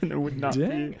doesn't. It would not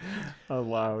Dang. be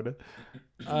allowed.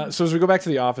 So as we go back to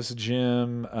the office,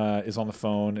 Jim is on the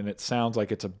phone, and it sounds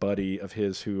like it's a buddy of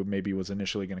his who maybe was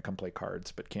initially going to come play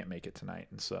cards but can't make it tonight,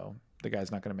 and so the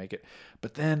guy's not going to make it.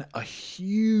 But then a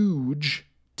huge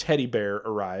teddy bear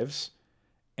arrives,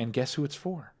 and guess who it's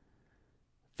for?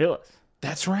 Phyllis.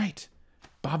 That's right.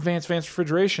 Bob Vance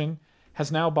Refrigeration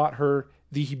has now bought her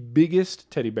the biggest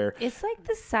teddy bear. It's like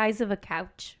the size of a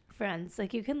couch, friends.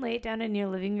 Like you can lay it down in your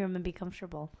living room and be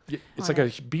comfortable. It's like a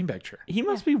beanbag chair. He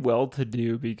must be well to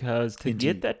do because to Indeed.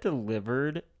 get that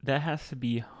delivered, that has to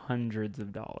be hundreds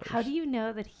of dollars. How do you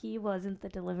know that he wasn't the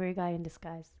delivery guy in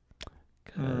disguise?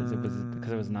 Because it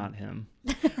was not him.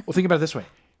 Well, think about it this way.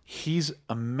 He's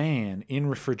a man in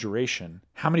refrigeration.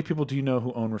 How many people do you know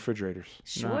who own refrigerators?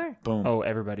 Sure. Boom. Oh,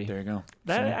 everybody. There you go.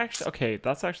 That See? actually okay.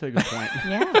 That's actually a good point.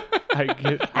 Yeah. I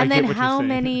get. And then what you're how saying.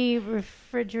 many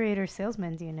refrigerator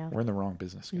salesmen do you know? We're in the wrong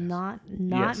business, guys. Not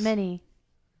Yes. many.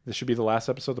 This should be the last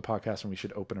episode of the podcast, and we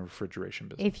should open a refrigeration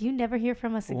business. If you never hear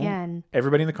from us again,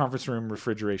 Everybody in the conference room,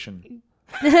 refrigeration.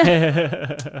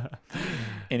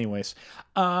 Anyways,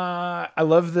 I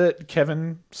love that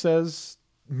Kevin says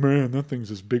man, that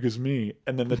thing's as big as me.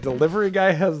 And then the delivery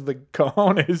guy has the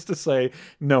cojones to say,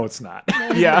 no, it's not.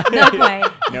 Yeah. No way.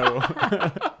 No.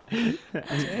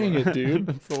 Dang it, dude.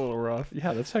 That's a little rough.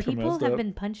 Yeah, that's heck of People messed have up.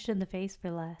 been punched in the face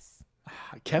for less.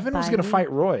 Kevin was by going to me.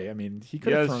 fight Roy. I mean, he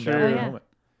could have Yeah, thrown sure. down Oh, for a yeah. moment.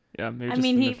 Yeah, maybe I just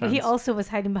mean, in he defense. also was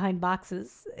hiding behind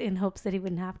boxes in hopes that he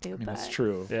wouldn't have to. I mean, but that's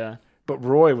true. Yeah. But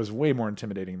Roy was way more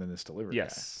intimidating than this delivery guy.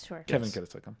 Yes. Sure. Kevin Yes. could have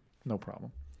took him. No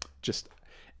problem. Just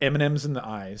M&M's in the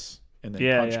eyes and then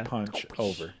Yeah, punch,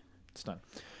 over. It's done.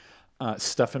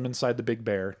 Stuff him inside the big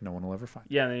bear. No one will ever find.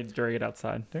 Yeah, they drag it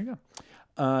outside. There you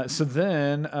go. So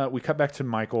then we cut back to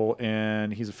Michael,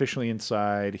 and he's officially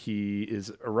inside. He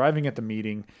is arriving at the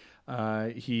meeting.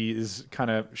 He is kind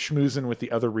of schmoozing with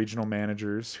the other regional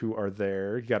managers who are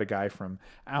there. You got a guy from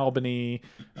Albany,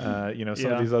 some Yeah.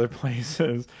 of these other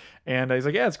places. And he's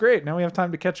like, yeah, it's great. Now we have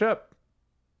time to catch up.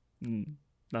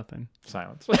 Nothing.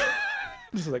 Silence.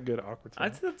 This is that good awkward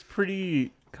I'd silence. say that's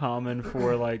pretty common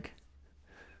for like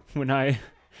when I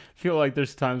feel like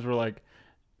there's times where like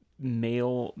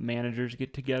male managers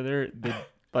get together, they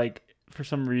like for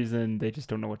some reason they just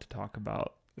don't know what to talk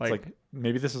about. It's like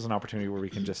maybe this is an opportunity where we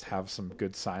can just have some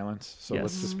good silence. So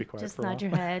let's Yes. just be quiet Just for a while. nod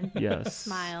your head, yes.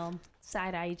 smile,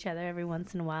 side eye each other every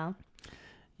once in a while.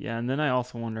 Yeah, and then I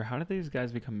also wonder how did these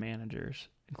guys become managers,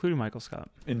 including Michael Scott,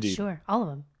 Indeed. Sure, all of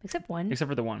them except one. except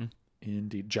for the one.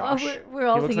 Indeed. Oh, Josh. we're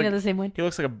all He looks thinking of like- the same one. He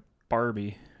looks like a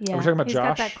Barbie. Yeah, talking about he's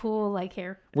got Josh? that cool like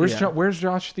hair. Where's Yeah. Where's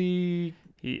Josh the...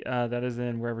 He that is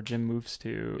in wherever Jim moves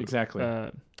to. Exactly.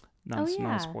 Not Oh, yeah.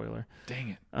 not a spoiler. Dang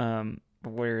it.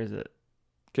 Where is it?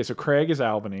 Okay, so Craig is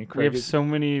Albany. We Craig have is... so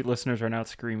many listeners right now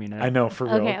screaming it. I know, for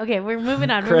real. Okay, we're moving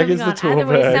on. Craig we're is moving the on. Either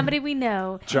way, tool bag. somebody we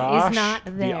know Josh, is not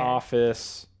there. The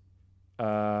Office.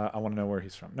 I want to know where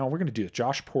he's from. No, we're going to do it.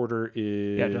 Josh Porter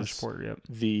is Yeah, Josh Porter. Yep.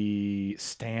 the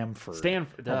Stanford.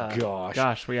 Stanford. Oh, gosh.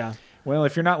 Gosh. Yeah. Well,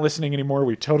 if you're not listening anymore,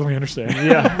 we totally understand.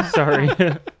 Yeah. Sorry.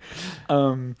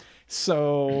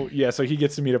 So he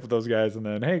gets to meet up with those guys, and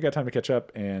then, hey, got time to catch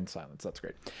up, and silence. That's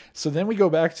great. So then we go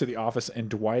back to the office, and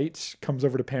Dwight comes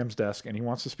over to Pam's desk, and he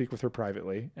wants to speak with her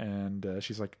privately, and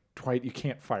she's like, Dwight, you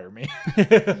can't fire me.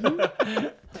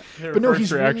 But no,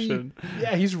 he's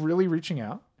he's really reaching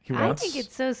out. He I wants, think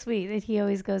it's so sweet that he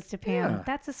always goes to Pam. Yeah.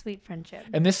 That's a sweet friendship.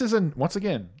 and this is once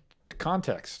again,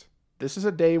 context. This is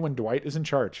a day when Dwight is in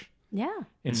charge. Yeah,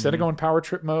 Instead of going power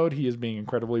trip mode, he is being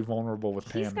incredibly vulnerable with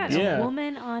Pam. he's got Yeah. a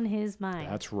woman on his mind.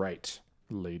 That's right,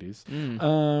 ladies.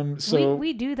 Mm. So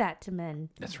we do that to men.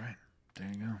 that's right.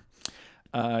 There you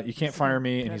go. You can't So fire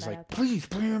me, and throw he's that like, out there. please,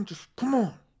 Pam, just come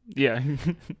on. Yeah.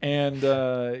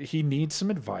 And he needs some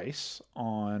advice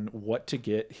on what to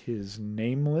get his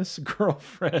nameless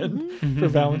girlfriend Mm-hmm. for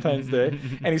Valentine's Day.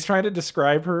 And he's trying to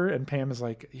describe her, and Pam is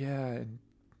like, yeah, and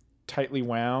tightly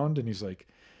wound, and he's like,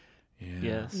 yeah.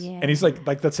 Yes. Yeah. And he's like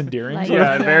that's endearing. Like, sort of.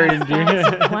 Yeah, very yes, endearing.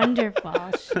 that's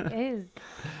wonderful. She is.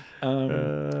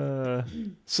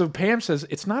 So Pam says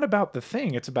it's not about the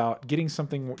thing; it's about getting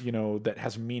something that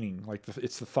has meaning. Like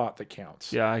it's the thought that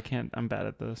counts. Yeah, I can't. I'm bad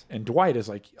at this. And Dwight is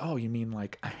like, "Oh, you mean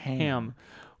like a ham?" Ham.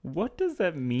 What does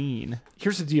that mean?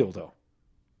 Here's the deal, though.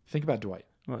 Think about Dwight.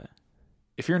 What?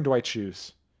 If you're in Dwight's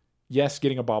shoes, yes,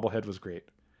 getting a bobblehead was great.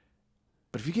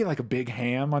 But if you get like a big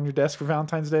ham on your desk for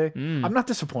Valentine's Day, I'm not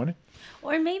disappointed.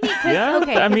 Or maybe because Yeah, I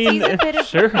 'cause mean, he's a bit of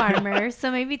sure. a farmer, so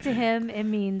maybe to him it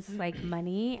means like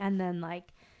money, and then like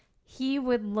he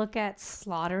would look at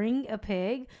slaughtering a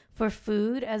pig for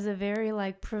food as a very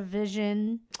like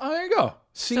provision Oh, there you go.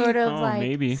 See, sort of Oh, like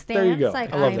maybe. stance. There you go.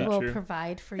 Like I love I that. will True.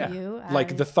 provide for yeah. you.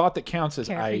 Like I- the thought that counts is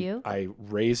care for you. I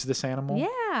raised this animal,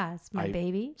 yeah, it's my I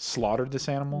baby slaughtered this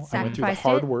animal, I went through the Sacrificed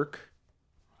hard it. work,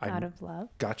 I out of love.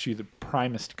 got you the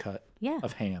primest cut Yeah.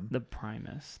 of ham. The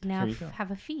primest. Now There you go.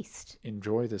 have a feast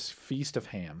Enjoy this feast of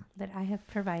ham. that I have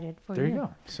provided for There you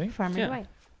go. See? Farmer Yeah. Dwight.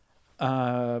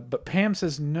 But Pam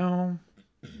says no.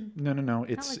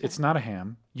 It's like it's not a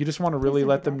ham. You just want to really Please don't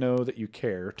let do them know that you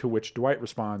care. To which Dwight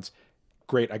responds,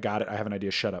 "Great, I got it. I have an idea.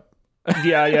 Shut up."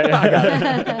 Yeah,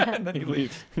 yeah. And then he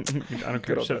leaves. I don't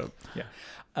care. Good Shut old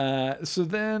up. So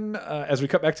then, as we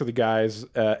cut back to the guys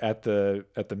at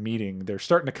the meeting, they're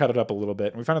starting to cut it up a little bit,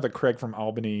 and we found out that Craig from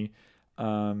Albany,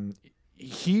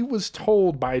 he was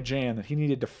told by Jan that he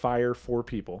needed to fire 4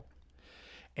 people,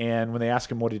 and when they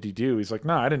ask him what did he do, he's like,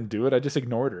 "No, I didn't do it. I just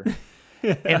ignored her."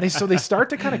 And they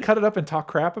start to kind of cut it up and talk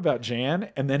crap about Jan,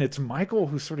 and then it's Michael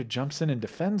who sort of jumps in and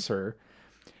defends her.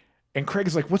 And Craig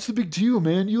is like, "What's the big deal,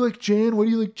 man? You like Jan? Why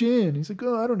do you like Jan?" He's like,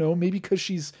 "Oh, I don't know. Maybe because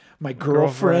she's my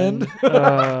girlfriend."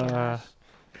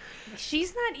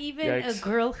 She's not even Yikes. a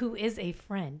girl who is a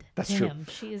friend. That's to true. him.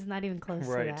 She is not even close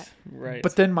to Right. that. Right.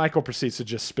 But then Michael proceeds to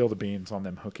just spill the beans on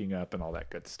them hooking up and all that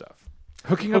good stuff.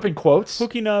 Hooking up in quotes.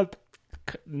 hooking up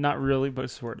Not really, but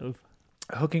sort of.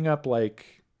 Hooking up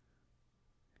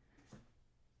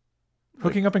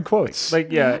hooking up in quotes.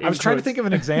 Like, yeah. I was trying to think of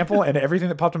an example, and everything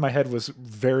that popped in my head was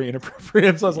very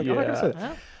inappropriate. So I was like, oh, I can say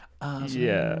that. So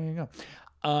Yeah. there you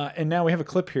go. And now we have a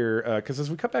clip here because as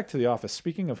we cut back to the office,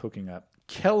 speaking of hooking up,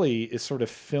 Kelly is sort of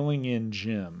filling in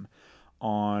Jim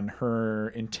on her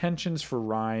intentions for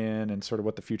Ryan and sort of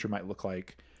what the future might look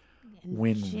like And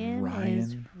when Jim is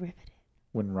Ryan riveted.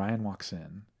 when Ryan walks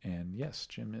in. And yes,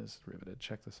 Jim is riveted.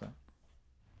 Check this out.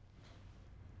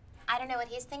 I don't know what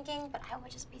he's thinking, but I would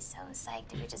just be so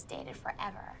psyched if we just dated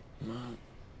forever. Mom,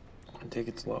 I take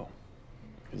it slow.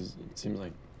 Because it seems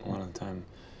like a lot of the time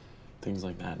things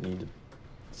like that need to.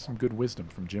 Some good wisdom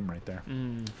from Jim right there.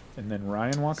 Mm, And then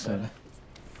Ryan walks in,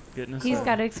 goodness. He's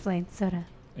got to explain. Soda.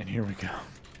 and here we go.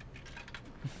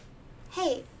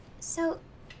 Hey, so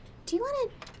do you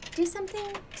want to do something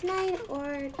tonight,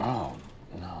 or? Oh,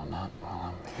 no, not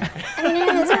while I'm here. I mean, I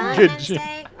know it's Good Valentine's Jim.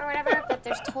 Day or whatever, but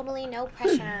there's totally no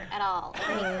pressure at all,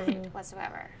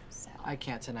 whatsoever. So. I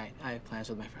can't tonight. I have plans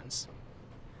with my friends.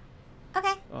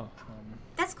 Okay, Oh.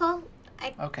 that's cool.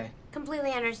 I Okay.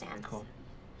 completely understand. Cool.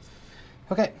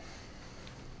 Okay.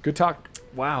 Good talk.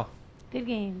 Wow. Good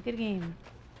game. Good game.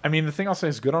 I mean, the thing I'll say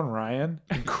is good on Ryan.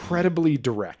 Incredibly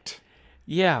direct.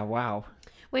 Yeah, wow.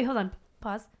 Wait, hold on.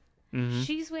 Pause. Mhm.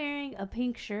 She's wearing a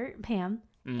pink shirt, Pam,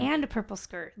 Mm. and a purple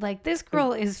skirt. Like, this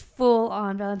girl is full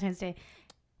on Valentine's Day.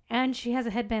 And she has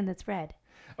a headband that's red.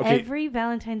 Okay. Every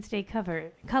Valentine's Day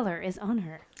color is on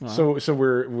her. So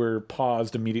we're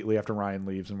paused immediately after Ryan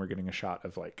leaves, and we're getting a shot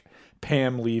of like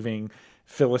Pam leaving,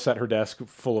 Phyllis at her desk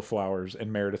full of flowers,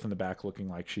 and Meredith in the back looking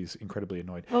like she's incredibly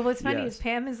annoyed. Well, what's funny Yes. is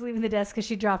Pam is leaving the desk because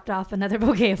she dropped off another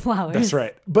bouquet of flowers. That's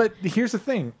right. But here's the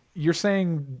thing: you're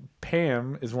saying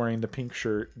Pam is wearing the pink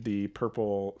shirt, the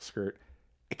purple skirt.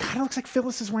 It kind of looks like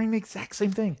Phyllis is wearing the exact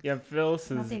same thing. Yeah,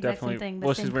 Phyllis Not is the exact definitely. same thing, the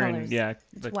Well, same she's wearing. colors. Yeah.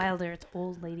 It's like- wilder. It's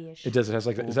old ladyish. It does. It has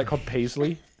like. Is that called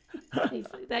paisley?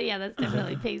 Paisley. Yeah, that's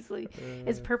definitely paisley.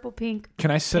 It's purple, pink.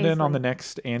 Can I sit in on Paisley. the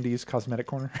next Andy's cosmetic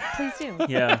corner Please do.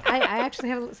 Yeah. I actually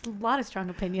have a lot of strong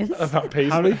opinions about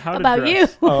paisley? How to about you.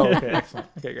 dress. Oh, okay, excellent.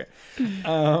 Okay,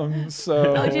 great.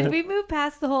 So Oh, did we move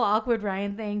past the whole awkward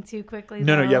Ryan thing too quickly?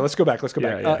 No, though? yeah, let's go back. Let's go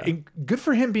Yeah, back. yeah. Good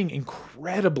for him being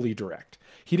incredibly direct.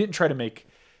 He didn't try to make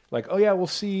like, oh yeah, we'll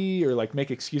see, or like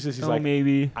make excuses. He's Oh, like,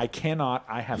 maybe. I cannot.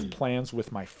 I have plans with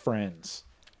my friends.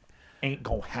 Ain't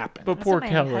gonna happen. But That's poor what my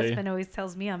Kelly. husband always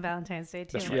tells me on Valentine's Day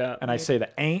too. That's right. Yeah. And I say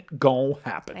that ain't gonna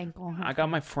happen. Ain't gonna I happen. got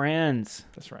my friends.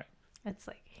 That's right. It's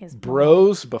like his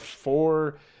Bros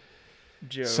before.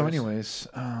 Joe's. So, anyways,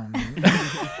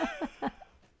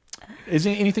 is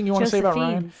there anything you want to say about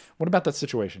Ryan? Josephine's. What about that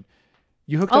situation?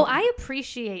 You hooked Oh, up. I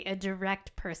appreciate a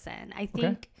direct person. I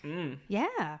think, Mm.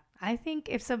 yeah, I think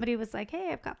if somebody was like, "Hey,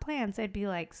 I've got plans," I'd be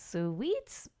like,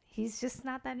 "Sweet." He's just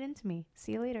not that into me.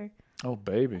 See you later. Oh,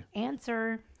 baby.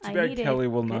 Answer. Too I bad need Kelly it.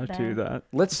 will not Goodbye. do that.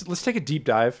 Let's take a deep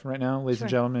dive right now, ladies and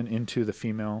Sure. gentlemen, into the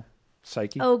female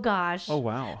psyche. Oh gosh. Oh,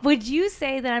 wow. Would you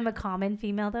say that I'm a common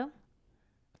female though?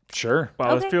 Sure.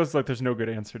 Wow, Okay. it feels like there's no good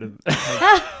answer to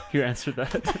You answered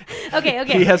that. Okay.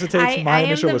 He hesitates. I My am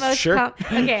initial the was most sure.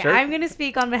 okay, Sure. I'm going to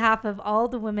speak on behalf of all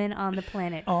the women on the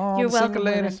planet. All You're the welcome, single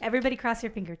women. ladies. Everybody cross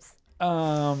your fingers.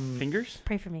 Fingers?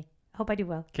 Pray for me. Hope I do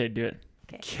well. Okay, do it.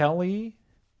 Kelly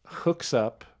hooks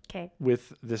up Okay.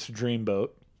 with this dreamboat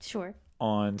Sure.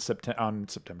 on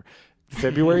September,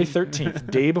 February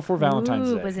 13th, day before Valentine's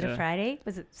Ooh, Day. was it Yeah. a Friday?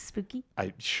 Was it spooky?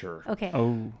 I sure. Okay.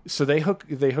 Oh. So they hook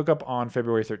up on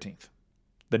February 13th.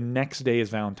 The next day is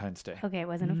Valentine's Day. Okay, it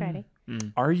wasn't a Friday.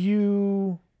 Mm. Are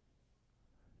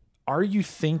you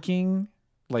thinking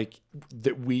like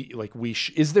that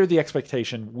is there the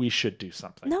expectation we should do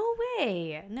something? No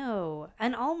way. No.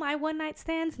 And all my one night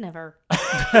stands, never.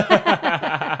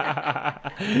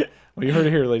 Well, you heard it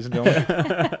here, ladies and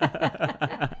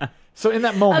gentlemen. So in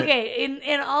that moment, Okay,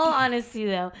 in all honesty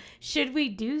though, should we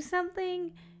do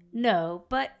something? No,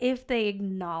 but if they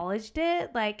acknowledged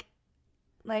it, like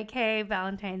hey,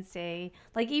 Valentine's Day,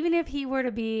 like even if he were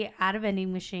to be at a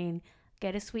vending machine,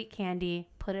 get a sweet candy,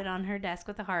 put it on her desk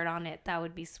with a heart on it, that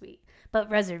would be sweet. But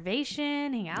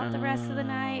reservation, hang out the rest of the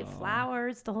night, Oh,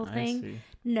 flowers, the whole I thing. see.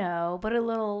 No, but a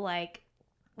little like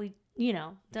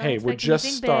don't Hey, we're expect just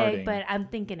anything starting. big, but I'm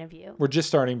thinking of you. we're just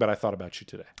starting, but I thought about you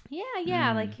today.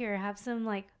 Yeah, like here, have some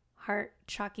like heart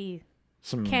chalky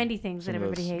Some candy things that some of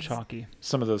everybody those hates. Chalky.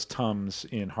 Some of those Tums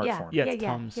in heart Yeah, form. Yeah, yeah, it's yeah.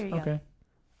 Tums. Here you go. Okay.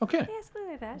 Okay. Yeah, something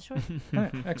like that. Sure. All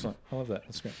right. Excellent. I love that.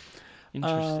 That's great.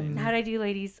 Interesting. How'd I do,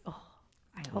 ladies? Oh,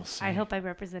 We'll see. I hope I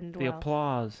represented the well.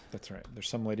 applause. That's right. There's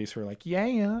some ladies who are like,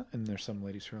 yeah, and there's some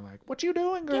ladies who are like, what you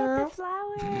doing, Get the girl?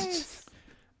 flowers.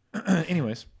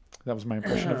 Anyways, That was my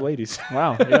impression of ladies.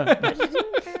 Wow. Yeah. What'd you do,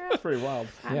 girl? That's pretty wild.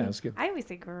 Yeah, it was good. I always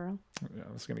say girl. Yeah,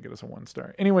 that's gonna get us a 1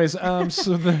 star. Anyways,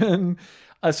 so then,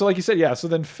 so like you said, yeah. So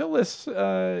then Phyllis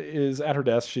is at her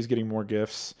desk. She's getting more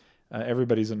gifts.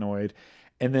 Everybody's annoyed,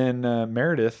 and then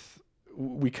Meredith.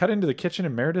 We cut into the kitchen,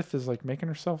 and Meredith is like making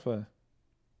herself a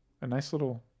nice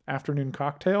little afternoon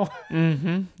cocktail.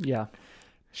 Mm-hmm. Yeah.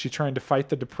 She trying to fight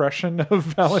the depression of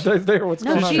Valentine's Day, or what's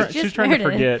No, going on? she's She's just trying to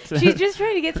Meredith. forget. She's just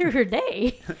trying to get through her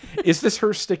day. Is this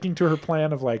her sticking to her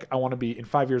plan of like, I want to be in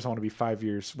 5 years? I want to be 5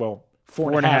 years. Well,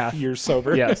 four and a half years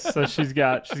sober. Yes. So she's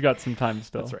got some time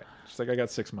still. That's right. She's like, I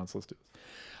got 6 months. Let's do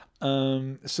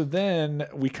this. So then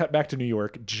we cut back to New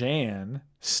York. Jan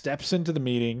steps into the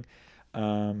meeting.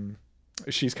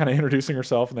 She's kind of introducing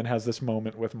herself, and then has this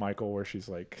moment with Michael where she's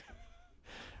like,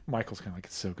 Michael's kind of like,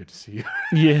 it's so good to see you.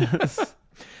 Yes.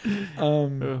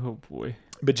 Oh boy.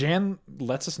 But Jan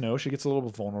lets us know, she gets a little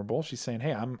bit vulnerable. She's saying,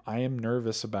 hey, I am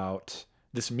nervous about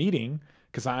this meeting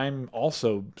because I'm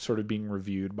also sort of being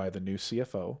reviewed by the new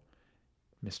CFO,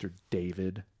 Mr.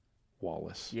 David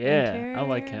Wallace. Yeah, I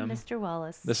like him. Mr.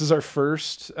 Wallace. This is our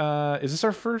first, is this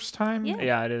our first time Yeah.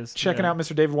 Yeah, it is. checking Yeah. out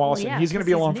Mr. David Wallace? Well, yeah, And he's going to 'cause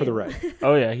be he's along for the new. ride.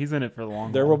 Oh yeah, he's in it for the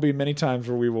long There haul. will be many times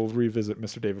where we will revisit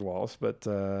Mr. David Wallace, but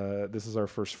this is our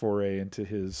first foray into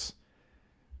his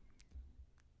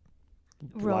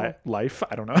Role. life.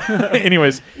 I don't know.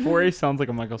 Anyways, 4A sounds like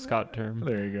a Michael Scott term.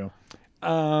 there you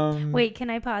go. Wait, can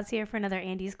I pause here for another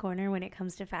Andy's Corner when it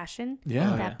comes to fashion?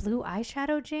 Yeah. That blue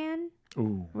eyeshadow, Jan?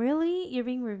 Ooh. Really? You're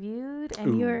being reviewed?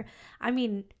 And Ooh.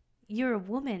 you're a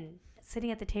woman sitting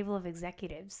at the table of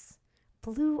executives.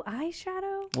 Blue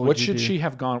eyeshadow? What should she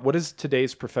have gone? What does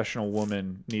today's professional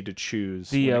woman need to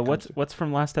choose? The when it comes what's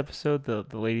from last episode? The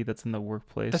lady that's in the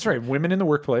workplace. That's right. Women in the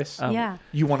workplace. Um,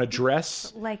 You want to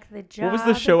dress Like the job. What was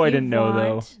the show I you didn't know,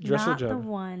 though? want, Dress not the the job.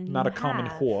 one not you a common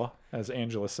have. whore, as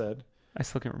Angela said. I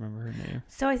still can't remember her name.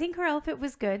 So I think her outfit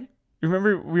was good.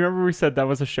 Remember we said that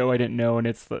was a show I didn't know, and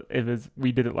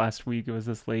we did it last week. It was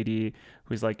this lady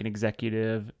who's like an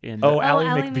executive in. Ally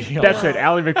Ally McBeal. McBeal. That's it,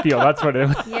 Ally McBeal. That's what it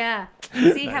was. Yeah.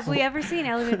 See, have we ever seen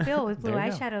Ally McBeal with blue There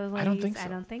you go. eyeshadow? I don't ladies? think so. I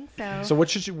don't think so. So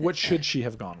what should she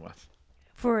have gone with?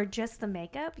 For just the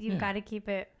makeup, you've Yeah. got to keep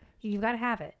it. You've got to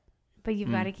have it, but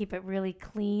you've got to keep it really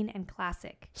clean and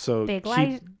classic. So Big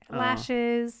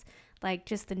lashes, like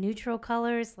just the neutral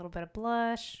colors, a little bit of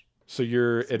blush. So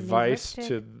your Some nude advice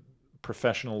lipstick. to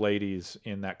professional ladies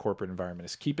in that corporate environment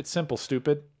is keep it simple,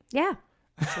 stupid. Yeah,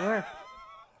 sure.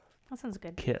 That sounds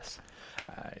good. Kiss.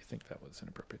 I think that was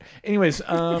inappropriate. Anyways,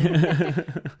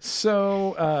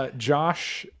 so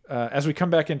Josh, as we come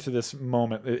back into this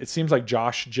moment, it seems like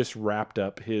Josh just wrapped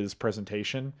up his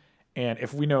presentation. And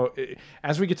if we know,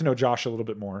 as we get to know Josh a little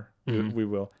bit more, we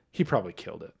will. He probably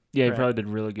killed it. Yeah, he right? probably did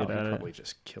really good He at it. probably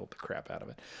just killed the crap out of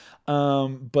it.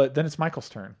 But then it's Michael's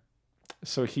turn.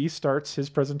 So he starts his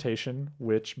presentation,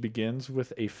 which begins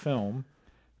with a film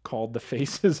called The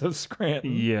Faces of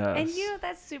Scranton. Yes. And you know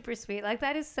that's super sweet. Like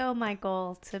that is so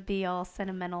Michael to be all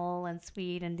sentimental and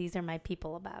sweet, and these are my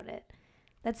people about it.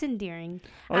 That's endearing.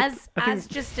 I think- As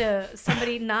just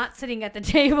somebody not sitting at the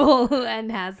table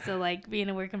and has to like be in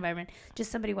a work environment,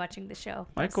 just somebody watching the show.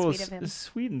 That's Michael sweet of him. is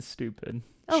sweet and stupid.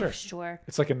 Oh, Sure. sure.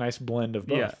 It's like a nice blend of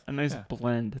both. Yeah, a nice Yeah.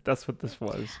 blend. That's what this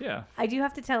was. Yeah. I do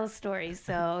have to tell a story.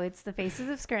 So it's The Faces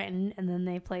of Scranton, and then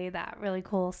they play that really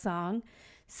cool song.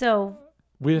 So,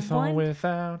 With or One-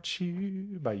 Without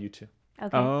You by U2.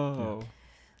 okay. Oh.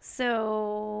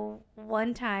 So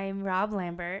one time, Rob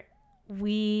Lambert,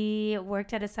 we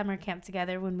worked at a summer camp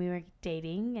together when we were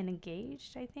dating and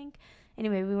engaged, I think.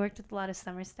 Anyway, we worked with a lot of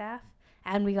summer staff,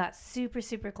 and we got super,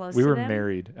 super close We to were them.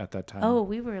 married at that time. Oh,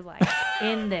 we were like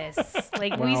in this.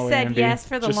 Like we Wow, said Andy. yes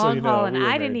for the Just so long you know, haul, we and were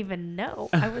I didn't married. even know.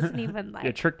 I wasn't even like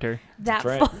You tricked her. that. That's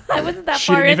right. Far, I wasn't that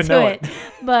She far didn't even into know it,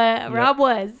 but Rob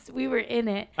was. We were in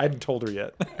it. I hadn't told her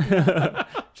yet.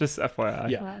 Just FYI.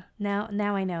 Yeah. Well,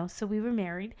 now I know. So we were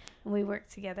married and we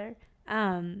worked together.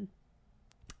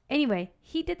 Anyway,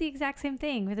 he did the exact same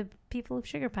thing with the people of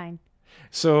Sugar Pine.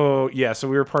 So we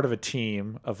were part of a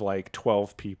team of like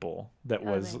 12 people that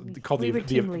Oh, was then called we were the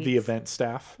team the leads. event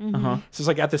staff. Uh-huh. So it's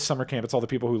like at this summer camp, it's all the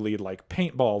people who lead like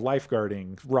paintball,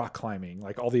 lifeguarding, rock climbing,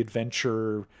 like all the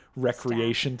adventure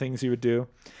recreation things you would do.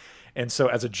 And so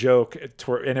as a joke,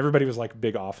 and everybody was like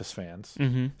big Office fans.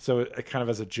 Mm-hmm. So kind of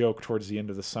as a joke towards the end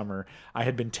of the summer, I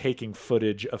had been taking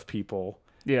footage of people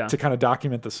Yeah. to kind of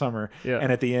document the summer. Yeah.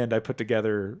 And at the end, I put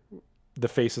together the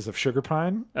Faces of Sugar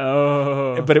Pine.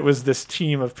 Oh. But it was this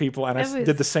team of people, and I It was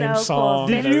did the same so song.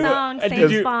 cool. and Same everything. song, and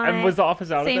same font. and was the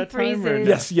office out same at that time? Or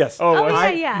phrases. no? Yes. Oh, Oh, was yeah,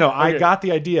 it? yeah. No, Okay. I got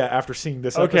the idea after seeing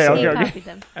this Okay, episode. He okay. copied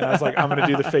them. And I was like, I'm going to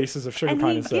do the Faces of Sugar And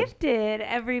Pine he instead. gifted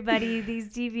everybody these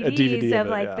DVDs DVD of of it,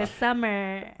 like yeah. the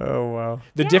summer. Oh, wow.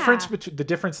 The Yeah.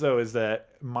 difference though is that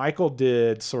Michael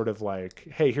did sort of like,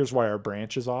 hey, here's why our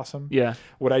branch is awesome. Yeah.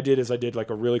 What I did is I did like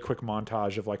a really quick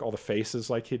montage of like all the faces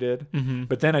like he did. Mm-hmm.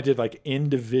 But then I did like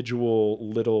individual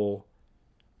little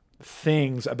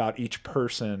things about each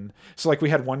person. So like we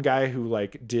had one guy who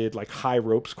like did like high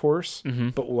ropes course,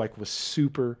 but like was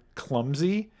super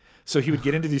clumsy. So he would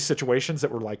get into these situations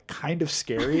that were like kind of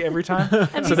scary every time.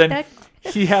 And So be then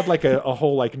stuck, he had like a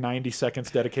whole like 90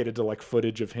 seconds dedicated to like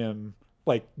footage of him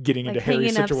like getting like into hairy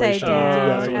hanging upside situations.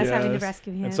 down, Yeah, us having to yes.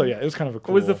 rescue him. And so yeah, it was kind of a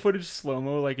cool. Was the footage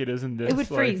slow-mo like it is in this? It would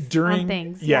Like- freeze during on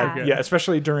things. yeah, Yeah. yeah,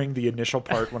 especially during the initial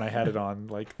part when I had it on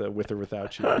like the with or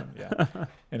without you. Yeah. And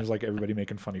it was like everybody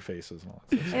making funny faces and all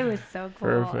that stuff. It was so cool.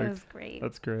 Perfect. It was great.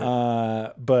 That's great.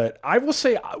 But I will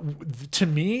say, to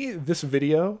me, this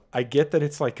video, I get that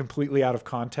it's like completely out of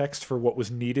context for what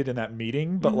was needed in that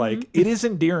meeting, but like it is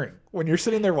endearing when you're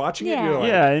sitting there watching it. Yeah. You're like,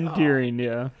 yeah, endearing.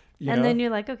 Yeah. you And know, then you're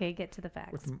like, okay, get to the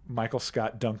facts. with Michael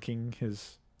Scott dunking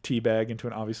his tea bag into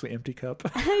an obviously empty cup.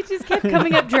 It just kept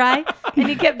coming up dry, and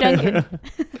he kept dunking.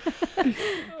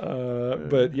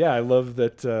 But yeah, I love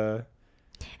that.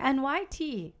 And why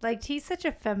tea? Like, tea's such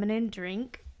a feminine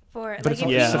drink. For But like, it's if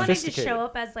also he wanted to sophisticated. show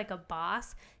up as like a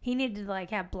boss, he needed to like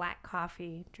have black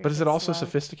coffee. Drink But is it also slow.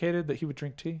 sophisticated that he would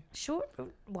drink tea? Sure.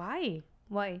 Why?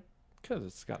 Why? Because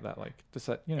it's got that like just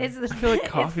that you know. It's the, I feel like it's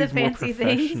coffee's the more fancy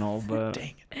things. professional, but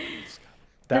Dang it.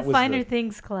 The That was finer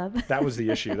things club. that was the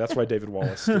issue. That's why David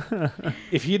Wallace.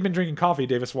 If he had been drinking coffee,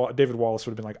 David Wallace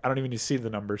would have been like, I don't even need to see the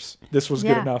numbers. This was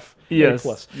good Yeah. enough. A yes,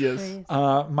 plus. yes.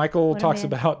 Curious. Michael What a talks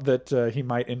man. about that he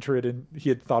might enter it in. He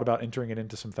had thought about entering it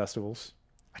into some festivals.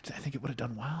 I think it would have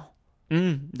done well.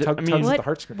 I Tugs mean, at the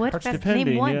heartstrings. what Heartstrings. fest- Name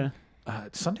depending. one. Yeah.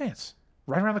 Sundance,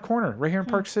 right around the corner, right here in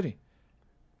Hmm. Park City.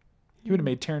 He would have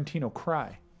made Tarantino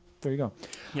cry. There you go.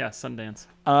 Yeah, Sundance.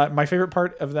 My favorite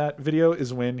part of that video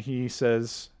is when he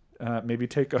says, maybe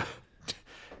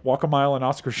walk a mile in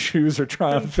Oscar's shoes or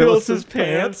try on Phyllis's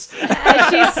pants. As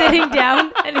she's sitting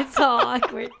down, and it's all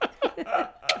awkward.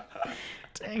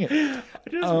 Dang it. I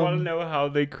just want to know how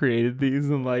they created these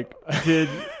and like, did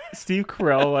Steve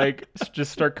Carell like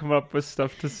just start coming up with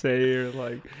stuff to say or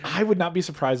like? I would not be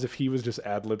surprised if he was just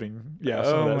ad-libbing. Yeah,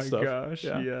 some Oh of that my stuff. gosh!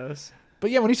 Yeah. Yes, But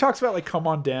yeah, when he talks about like, come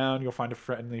on down, you'll find a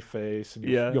friendly face and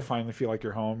Yeah. you'll finally feel like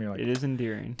you're home. You're like, it is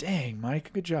endearing. dang,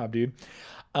 Mike, good job, dude.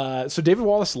 So David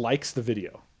Wallace likes the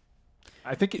video.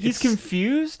 I think He's it's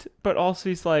confused, but also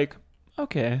he's like,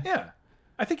 okay, Yeah,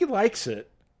 I think he likes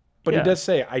it, but Yeah. he does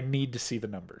say, I need to see the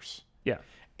numbers. yeah,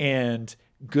 And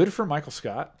good for Michael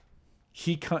Scott.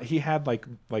 He had like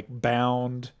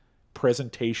bound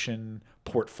presentation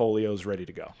portfolios ready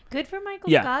to go. Good for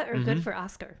Michael Yeah. Scott or good for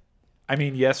Oscar? I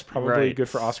mean, yes, probably Right. good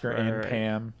for Oscar and Right.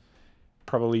 Pam,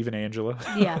 probably even Angela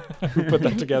Yeah. who put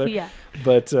that together. Yeah.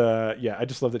 But yeah, I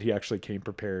just love that he actually came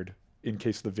prepared in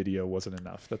case the video wasn't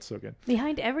enough. That's so good.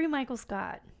 Behind every Michael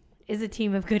Scott is a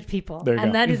team of good people. There you And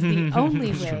go. that is the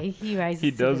only way he rises he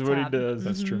to does the what he top. does.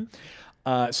 That's true.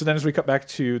 So then as we cut back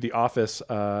to the office,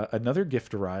 another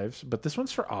gift arrives, but this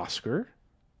one's for Oscar.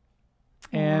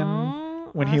 And Aw,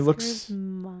 when he looks- Oscar's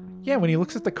mom. yeah, when he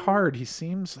looks at the card, he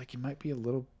seems like he might be a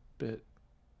little bit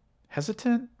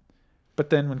hesitant. But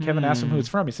then when Kevin asks him who it's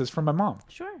from, he says, from my mom.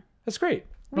 Sure. That's great.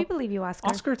 We believe you, Oscar.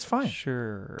 Oscar, it's fine.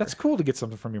 Sure. That's cool to get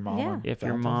something from your mom. Yeah. on if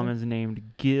your Valentine's mom Day. is named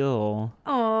Gil.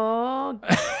 Oh,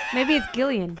 maybe it's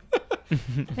Gillian.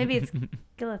 Maybe it's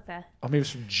Gilitha. Oh, maybe it's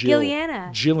from Jill.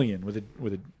 Gilliana. Jillian with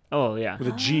a Oh yeah.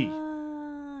 G.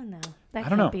 No, that I don't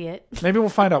can't know. be it. Maybe we'll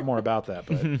find out more about that.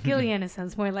 But Gilliana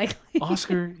sounds more likely.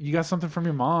 Oscar, you got something from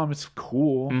your mom. It's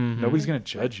cool. Nobody's gonna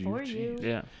judge you. For Jeez. you.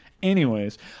 Yeah.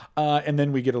 Anyways, and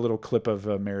then we get a little clip of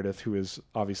Meredith, who is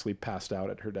obviously passed out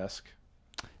at her desk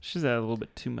She's had a little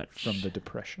bit too much from the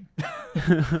depression.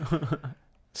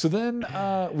 So then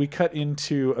we cut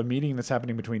into a meeting that's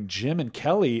happening between Jim and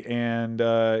Kelly, and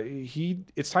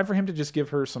it's time for him to just give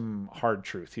her some hard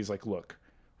truth. He's like, look,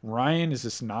 Ryan is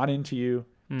just not into you.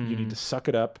 You need to suck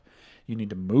it up. You need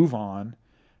to move on.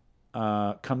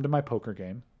 Come to my poker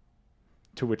game.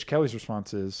 To which Kelly's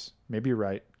response is, maybe you're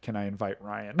right. Can I invite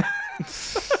Ryan?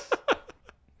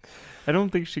 I don't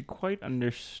think she quite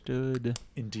understood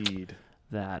Indeed.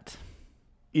 that.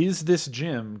 Is this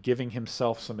Jim giving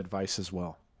himself some advice as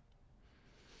well?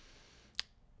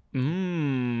 I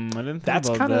didn't think That's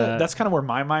about kind of that. that's kind of where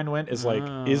my mind went. Is like,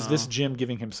 is this Oh. Jim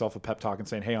giving himself a pep talk and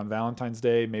saying, "Hey, on Valentine's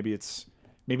Day, maybe it's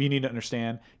Maybe you need to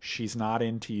understand she's not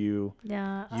into you.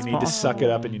 Yeah. You need to suck it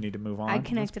up and you need to move on. I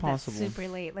connected that possible. super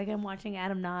late. Like I'm watching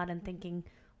Adam nod and thinking,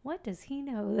 what does he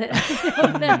know that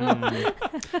I don't know?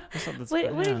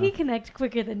 What did he connect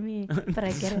quicker than me? But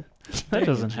I get it. That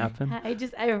doesn't happen.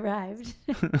 I arrived.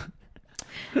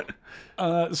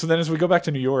 So then as we go back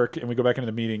to New York and we go back into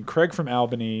the meeting, Craig from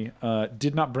Albany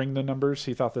did not bring the numbers.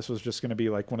 He thought this was just going to be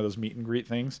like one of those meet and greet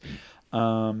things.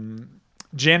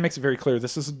 Jan makes it very clear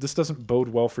this doesn't bode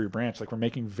well for your branch. Like, we're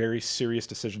making very serious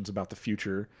decisions about the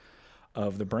future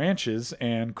of the branches,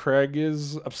 and Craig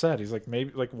is upset. He's like,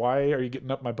 why are you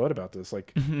getting up my butt about this?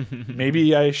 Like,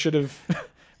 maybe I should have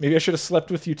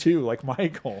slept with you too, like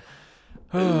Michael.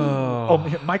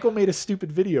 Michael made a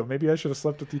stupid video. Maybe I should have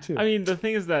slept with you too. I mean, the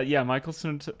thing is that, Michael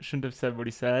shouldn't have said what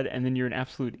he said, and then you're an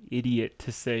absolute idiot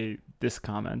to say this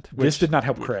comment. This did not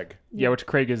help Craig. Yeah, which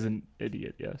Craig is an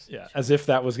idiot, yes. Yeah, as if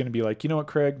that was going to be like, you know what,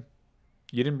 Craig?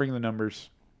 You didn't bring the numbers,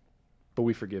 but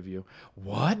we forgive you.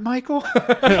 What, Michael?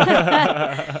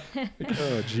 Oh,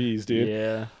 geez, dude.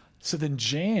 Yeah. So then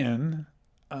Jan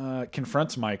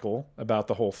confronts Michael about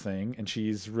the whole thing, and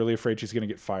she's really afraid she's going to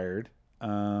get fired.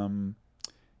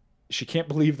 She can't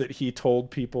believe that he told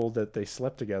people that they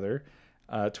slept together,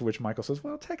 to which Michael says,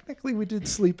 well, technically we did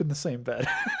sleep in the same bed.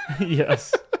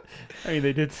 Yes. I mean,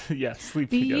 they did, sleep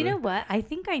But together. you know what? I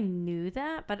think I knew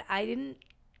that, but I didn't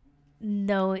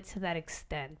know it to that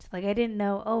extent. Like, I didn't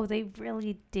know, they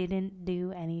really didn't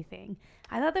do anything.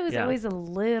 I thought there was always a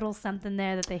little something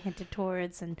there that they hinted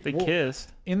towards. And They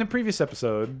kissed. In the previous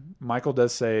episode, Michael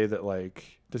does say that,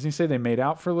 like, doesn't he say they made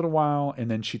out for a little while,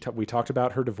 and then we talked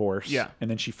about her divorce, and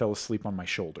then she fell asleep on my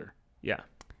shoulder. Yeah.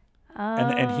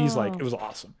 And he's like, it was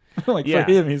awesome. Like, Yeah.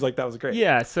 for him, he's like, that was great.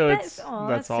 Yeah, so that's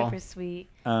that's all. super sweet.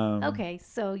 Um, Okay,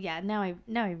 so now I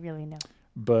really know.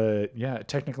 But yeah,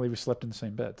 technically we slept in the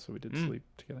same bed, so we did sleep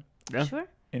together. Yeah. Sure.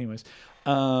 Anyways,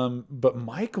 but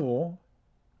Michael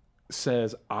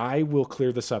says, I will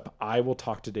clear this up. I will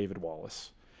talk to David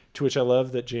Wallace. To which I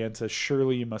love that Jan says,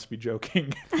 surely you must be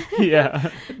joking. Yeah.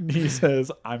 And he says,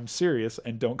 I'm serious,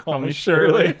 and don't call me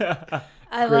Shirley.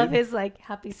 I love his like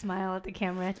happy smile at the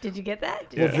camera. Did you get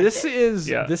that? Well, this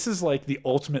is like the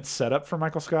ultimate setup for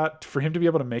Michael Scott. For him to be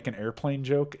able to make an airplane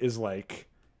joke is like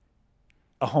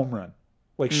a home run.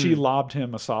 Like, she lobbed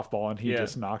him a softball and he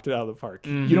just knocked it out of the park.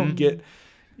 Mm-hmm. You don't get...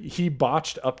 He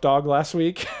botched Up Dog last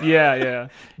week. Yeah.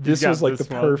 This was like the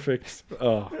one. perfect...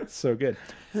 Oh, so good.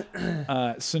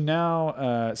 So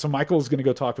now... so Michael's going to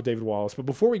go talk with David Wallace. But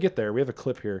before we get there, we have a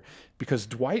clip here. Because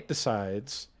Dwight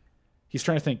decides... He's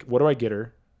trying to think, what do I get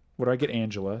her? What do I get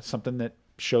Angela? Something that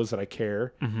shows that I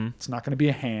care. Mm-hmm. It's not going to be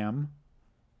a ham.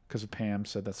 Because Pam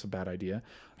said that's a bad idea.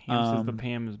 Pam says the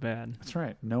Pam is bad. That's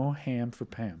right. No ham for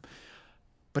Pam.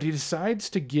 But he decides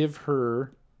to give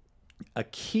her a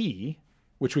key,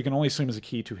 which we can only assume is a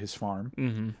key to his farm.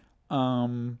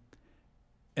 Mm-hmm.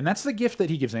 And that's the gift that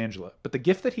he gives Angela. But the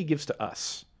gift that he gives to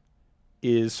us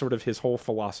is sort of his whole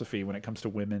philosophy when it comes to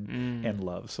women and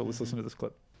love. So let's listen to this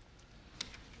clip.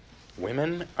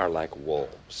 Women are like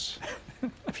wolves.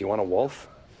 If you want a wolf,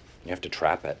 you have to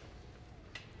trap it.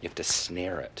 You have to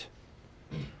snare it.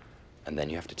 And then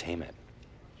you have to tame it.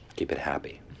 Keep it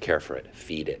happy. Care for it.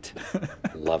 Feed it.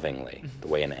 Lovingly. The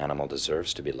way an animal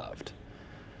deserves to be loved.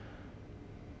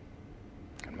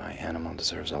 And my animal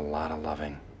deserves a lot of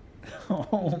loving.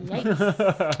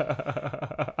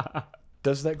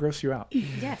 Does that gross you out?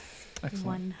 Yes.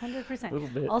 Excellent. 100%. Little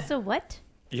bit. Also, what?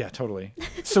 Yeah, totally.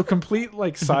 So complete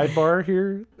like sidebar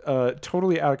here,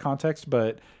 totally out of context,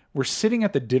 but we're sitting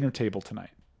at the dinner table tonight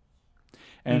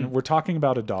and we're talking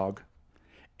about a dog,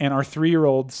 and our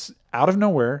 3-year-old out of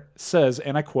nowhere says,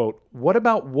 and I quote, "What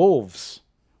about wolves?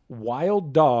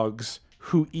 Wild dogs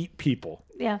who eat people."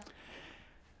 Yeah.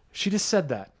 She just said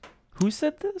that. Who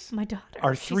said this? My daughter.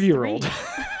 Our She's 3-year-old.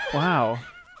 3. Wow.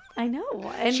 I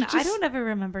know. And She I just- don't ever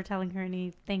remember telling her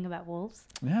anything about wolves.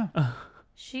 Yeah.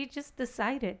 She just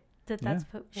decided that that's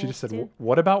what wolves She just said, do.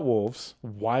 "What about wolves?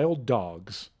 Wild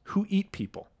dogs who eat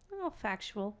people." Oh,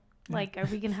 factual. Like, are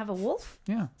we going to have a wolf?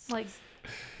 Yeah. Like,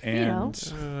 And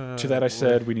to that I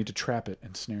said, we need to trap it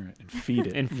and snare it and feed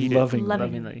it. And feed lovingly. it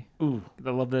lovingly. Ooh,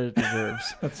 The love that it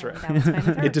deserves. that's right. that was fine with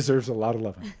her. It deserves a lot of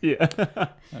loving. Yeah.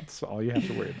 That's all you have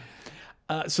to worry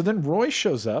about. So then Roy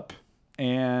shows up,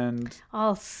 and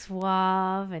All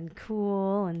suave and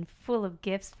cool and full of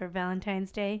gifts for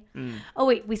Valentine's Day. Oh,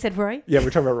 wait, we said Roy? yeah,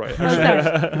 we're talking about Roy.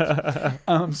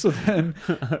 Oh, sorry. So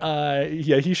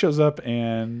then, he shows up,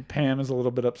 and Pam is a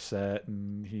little bit upset,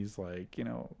 and he's like,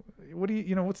 what do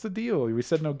you, what's the deal? We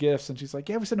said no gifts, and she's like,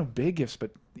 yeah, we said no big gifts,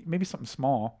 but maybe something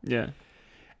small. Yeah.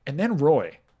 And then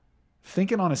Roy,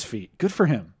 thinking on his feet, good for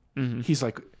him. Mm-hmm. He's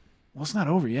like, well, it's not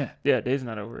over yet. Yeah, day's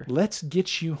not over. Let's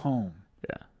get you home.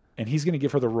 Yeah. And he's going to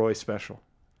give her the Roy special.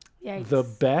 Yikes. The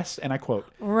best, and I quote,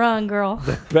 Run, girl.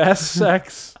 best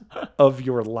sex of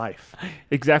your life.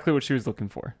 Exactly what she was looking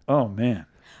for. Oh, man.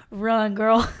 Run,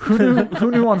 girl.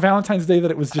 Who knew on Valentine's Day that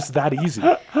it was just that easy?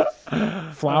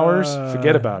 Flowers,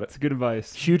 forget about It's it. good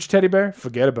advice. Huge teddy bear,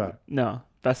 forget about it. No.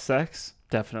 Best sex?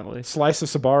 Definitely. Slice of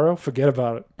Sbarro, forget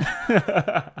about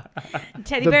it.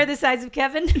 Teddy bear the size of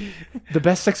Kevin. The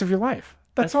best sex of your life.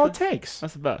 That's all it takes.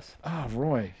 That's the best. Oh,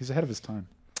 Roy, he's ahead of his time.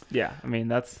 Yeah, I mean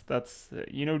that's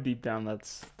deep down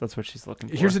that's what she's looking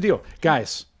for. Here's the deal,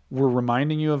 guys. We're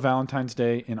reminding you of Valentine's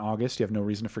Day in August. You have no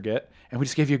reason to forget, and we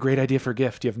just gave you a great idea for a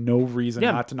gift. You have no reason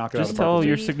not to knock it out of Just the park. tell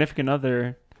your significant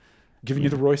other. Giving you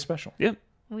the Roy special. Yep.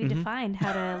 We defined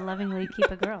how to lovingly keep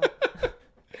a girl.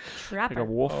 Trap Like her. a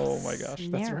wolf. Oh my gosh,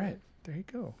 that's Snare. right. There you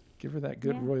go. Give her that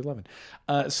good Yeah. Roy loving.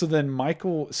 So then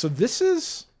Michael. So this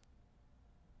is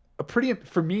a pretty,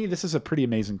 for me, this is a pretty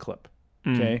amazing clip.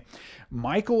 Okay.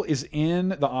 Michael is in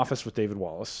the office with David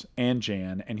Wallace and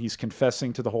Jan, and he's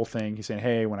confessing to the whole thing. He's saying,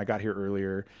 "Hey, when I got here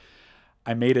earlier,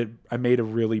 I made a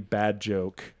really bad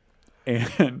joke,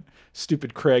 and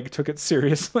stupid Craig took it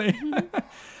seriously."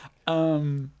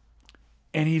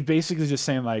 And he's basically just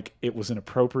saying like it was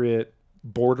inappropriate,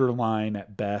 borderline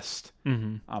at best.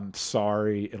 I'm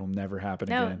sorry, it'll never happen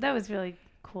No, again. that was really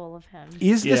cool of him.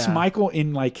 Is this Yeah. Michael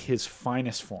in like his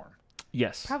finest form?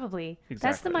 Yes. Probably. That's the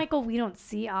Exactly. Michael we don't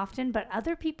see often, but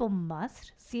other people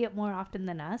must see it more often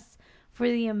than us for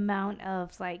the amount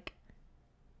of like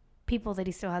people that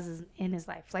he still has in his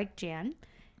life. Like Jan,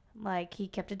 like he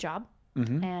kept a job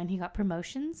and he got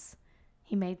promotions.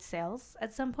 He made sales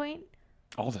at some point.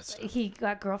 All that stuff. He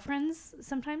got girlfriends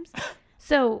sometimes.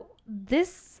 So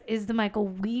this is the Michael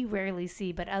we rarely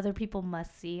see, but other people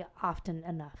must see often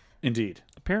enough. Indeed.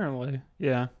 Apparently,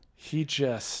 yeah. He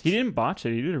didn't botch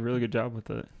it. He did a really good job with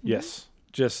it. Yes.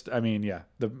 Just, I mean, yeah.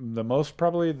 The most,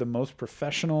 probably the most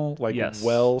professional, like Yes.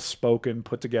 well-spoken,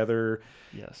 put together,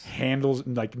 Yes. handles,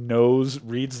 like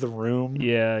reads the room.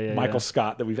 Yeah. Michael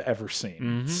Scott that we've ever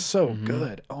seen. So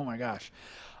good. Oh my gosh.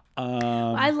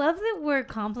 I love that we're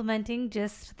complimenting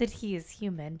just that he is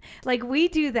human. Like we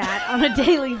do that on a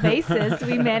daily basis.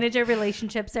 We manage our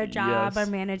relationships, our job, Yes. our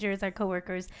managers, our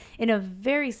coworkers in a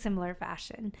very similar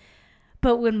fashion.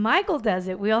 But when Michael does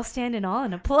it, we all stand in awe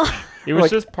and applaud. It was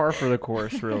Like- just par for the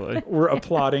course, really. We're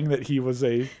applauding that he was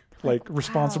a like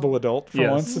responsible adult for Yes.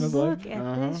 once in his life. Look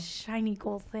at this shiny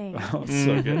gold thing. Oh,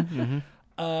 so good.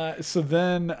 So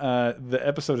then the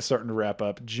episode is starting to wrap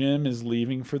up. Jim is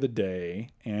leaving for the day,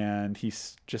 and he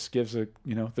just gives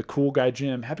the cool guy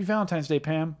Jim, "Happy Valentine's Day,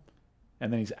 Pam,"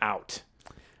 and then he's out.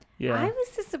 Yeah. I was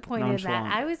disappointed that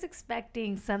Nonchalant. I was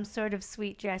expecting some sort of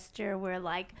sweet gesture where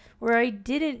I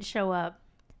didn't show up,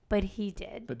 but he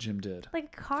did. But Jim did. Like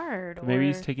a card. Maybe or,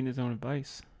 he's taking his own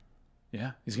advice.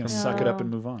 Yeah, he's gonna suck it up No. and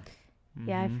move on.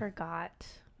 Yeah, I forgot.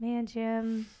 Man,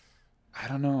 Jim. I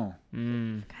don't know.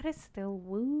 Gotta still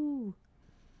woo.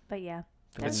 But yeah.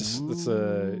 It's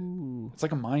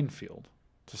like a minefield.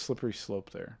 It's a slippery slope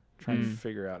there. Trying to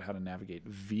figure out how to navigate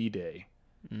V-Day,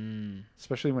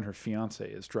 especially when her fiance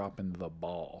is dropping the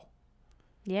ball.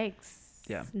 Yikes.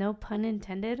 Yeah. No pun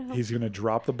intended. He's gonna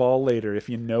drop the ball later, if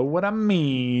you know what I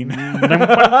mean.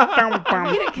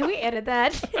 Can we edit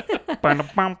that?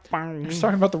 He's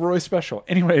talking about the Roy special.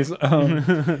 Anyways,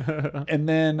 and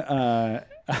then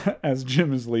as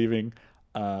Jim is leaving,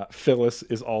 Phyllis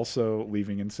is also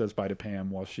leaving and says bye to Pam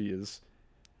while she is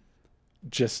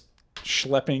just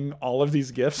schlepping all of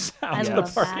these gifts out I to the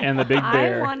love park. that. And the big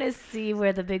bear. I want to see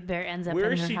where the big bear ends up Where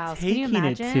in is her she house. Can you taking it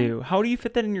imagine? to? How do you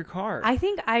fit that in your car? I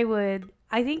think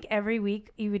every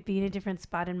week you would be in a different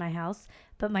spot in my house,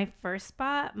 but my first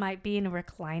spot might be in a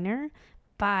recliner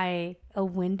by a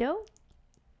window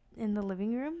in the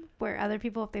living room where other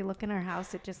people, if they look in our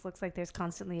house, it just looks like there's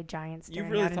constantly a giant You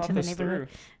staring really out thought into the this neighborhood.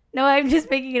 through. No, I'm just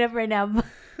making it up right now.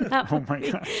 That Oh would my be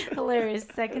gosh. hilarious.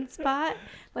 Second spot,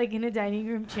 like in a dining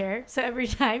room chair. So every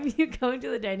time you go into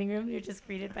the dining room, you're just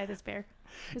greeted by this bear.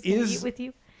 Who's gonna eat with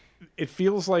you? It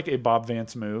feels like a Bob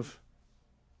Vance move.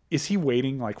 Is he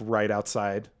waiting like right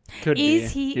outside? Could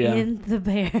Is be. he Yeah. in the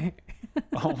bear?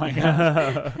 Oh my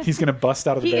god. He's gonna bust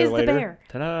out of the He bear is later. the bear.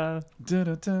 Ta-da.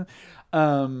 Da-da-da.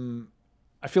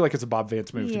 I feel like it's a Bob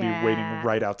Vance move to be waiting Yeah.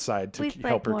 right outside to With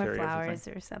help her more carry flowers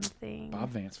everything. or something. Bob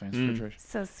Vance fans for sure.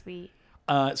 So sweet.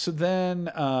 So then,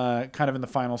 kind of in the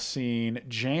final scene,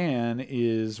 Jan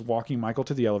is walking Michael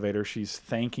to the elevator. She's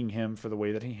thanking him for the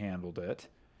way that he handled it.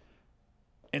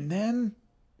 And then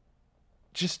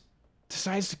just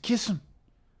decides to kiss him.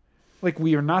 Like,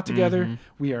 we are not together.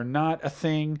 We are not a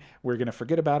thing. We're going to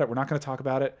forget about it. We're not going to talk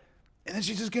about it. And then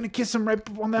she's just going to kiss him right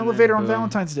on the elevator on boom.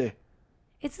 Valentine's Day.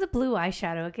 It's the blue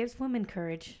eyeshadow. It gives women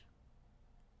courage.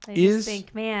 I Is- just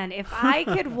think, man, if I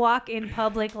could walk in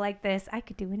public like this, I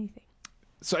could do anything.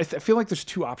 So I feel like there's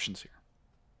two options here.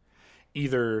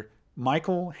 Either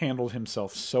Michael handled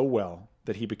himself so well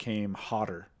that he became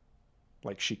hotter,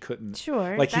 like she couldn't.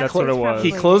 Sure. Like That's what it was. He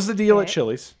probably closed the deal at it.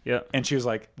 Chili's, Yeah. and she was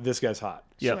like, "This guy's hot."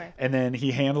 Yep. Sure. And then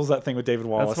he handles that thing with David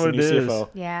Wallace, what the new it is. CFO.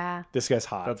 Yeah. This guy's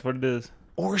hot. That's what it is.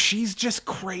 Or she's just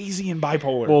crazy and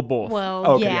bipolar. Well, both. Well,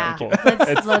 Okay, yeah. yeah, okay.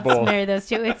 Let's both. marry those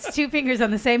two. It's two fingers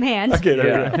on the same hand. okay, there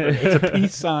Yeah. we go. It's a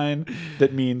peace sign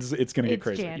that means it's going to get It's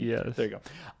crazy. Jan. Yes. There you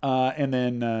go. And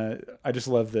then I just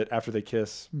love that after they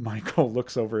kiss, Michael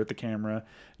looks over at the camera.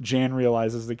 Jan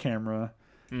realizes the camera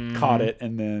caught it,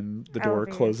 and then the door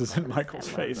very closes in close. Michael's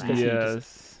I love face that. because he just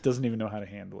Yes. doesn't even know how to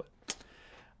handle it.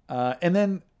 And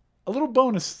then a little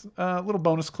bonus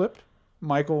clip.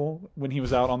 Michael, when he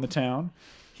was out on the town,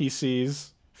 he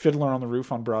sees Fiddler on the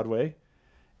Roof on Broadway,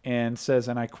 and says,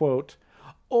 and I quote,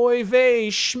 "Oy vey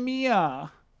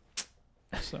shmia."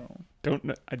 So Don't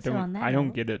know. I So on don't. that I don't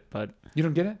note- get it, but you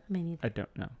don't get it? Me neither. I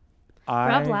don't know.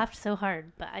 Rob laughed so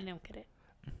hard, but I don't get it.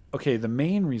 Okay, the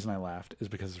main reason I laughed is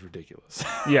because it's ridiculous.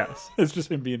 Yes. It's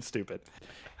just him being stupid.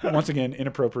 Once again,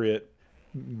 inappropriate.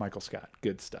 Michael Scott,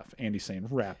 good stuff. Andy saying,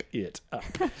 "Wrap it up."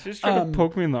 She's trying to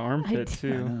poke me in the armpit did-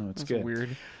 too. I know, it's That's good.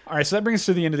 weird. All right, so that brings us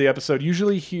to the end of the episode.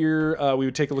 Usually here we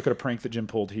would take a look at a prank that Jim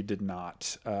pulled. He did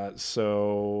not.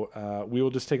 So we will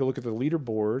just take a look at the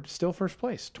leaderboard. Still first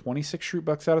place, 26 Shroot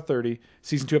Bucks out of 30.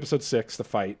 Season 2, Episode 6, The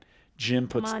Fight. Jim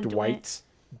puts on, Dwight's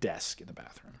desk in the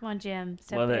bathroom. Come on, Jim.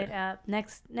 Step Love it it. up.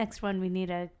 Next one, we need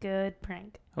a good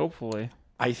prank. Hopefully.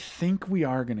 I think we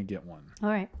are going to get one, All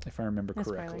right. if I remember No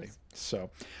correctly. spoilers.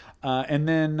 So, and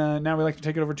then now we like to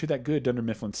take it over to that good Dunder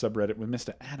Mifflin subreddit with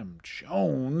Mr. Adam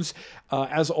Jones.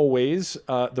 As always,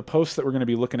 the post that we're going to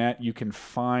be looking at, you can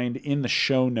find in the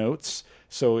show notes.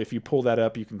 So if you pull that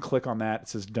up, you can click on that. It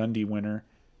says Dundee winner.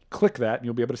 Click that, and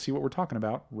you'll be able to see what we're talking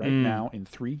about right now in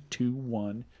 3, 2,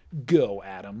 1. Go,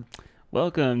 Adam.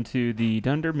 Welcome to the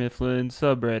Dunder Mifflin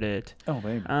subreddit. Oh,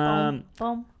 baby. Boom,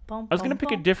 boom. I was gonna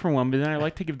pick a different one, but then I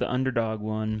like to give the underdog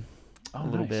one a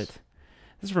little bit.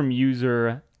 This is from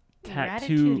user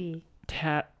Ratatouille.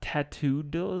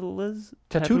 Tattoodles.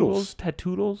 Tattoodles.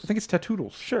 Tattoodles. I think it's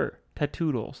Tattoodles. Sure,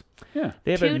 Tattoodles. Yeah.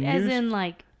 They have Toot a as news- in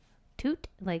like toot,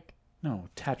 like No,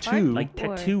 tattoo like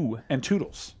or- tattoo. and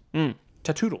toodles. Mm.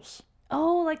 Tattoodles.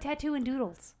 oh, like tattoo and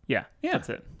doodles. Yeah, Yeah. that's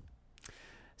it.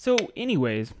 So,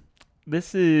 anyways,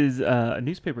 this is a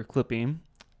newspaper clipping,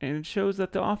 and it shows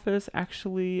that The Office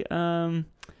actually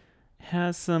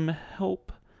has some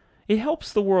help. It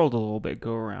helps the world a little bit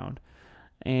go around.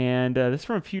 And this is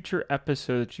from a future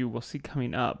episode that you will see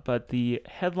coming up. But the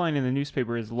headline in the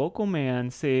newspaper is Local Man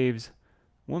Saves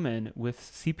Woman with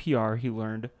CPR he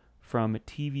learned from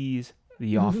TV's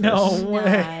The Office. No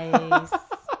way. Nice.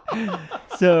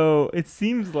 So it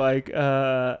seems like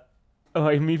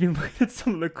I'm even looking at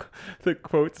some of the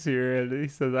quotes here, and he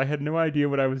says, "I had no idea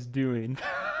what I was doing."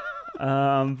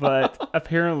 But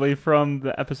apparently from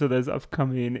the episode that's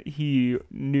upcoming, he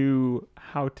knew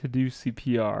how to do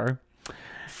CPR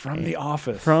From The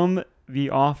Office. from The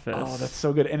Office. Oh, that's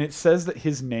so good. And it says that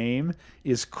his name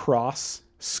is Cross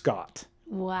Scott.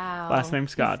 Wow. Last name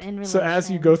He's Scott. in So as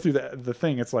you relation. go through the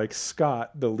thing, it's like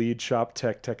Scott, the lead shop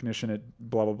technician at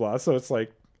blah, blah, blah. So it's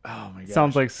like, oh my god.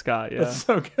 Sounds like Scott, yeah. That's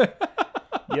so good.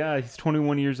 Yeah, he's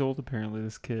 21 years old apparently,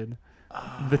 this kid.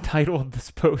 The title of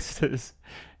this post is,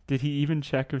 "Did he even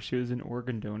check if she was an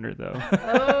organ donor, though?"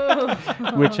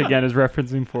 Oh. Which, again, is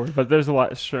referencing Ford. But there's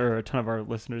a ton of our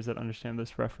listeners that understand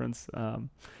this reference.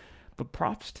 But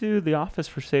props to The Office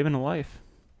for saving a life.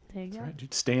 There you go. That's right,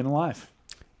 dude. Staying alive.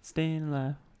 Staying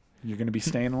alive. You're going to be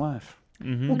staying alive.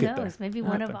 Mm-hmm. Who get there. knows? Maybe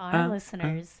one of there. our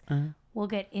listeners uh. will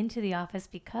get into the office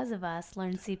because of us,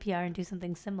 learn CPR, and do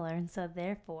something similar. And so,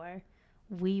 therefore,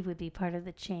 we would be part of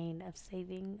the chain of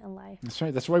saving a life. That's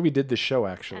right. That's why we did this show,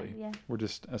 actually. Yeah. We're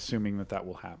just assuming that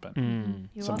will happen. Mm.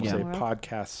 You're Some will welcome, say world.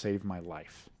 podcast saved my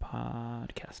life.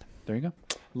 Podcast. There you go.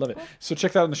 Love it. So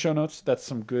check that out in the show notes. That's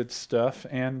some good stuff.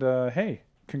 And hey,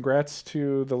 congrats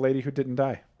to the lady who didn't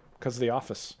die because of The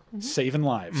Office. Saving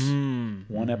lives.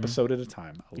 One episode at a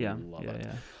time. I Yeah. love yeah, it.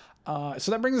 yeah.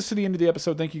 So that brings us to the end of the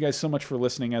episode. Thank you guys so much for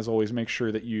listening. As always, make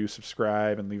sure that you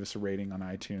subscribe and leave us a rating on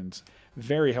iTunes.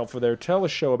 Very helpful there. Tell a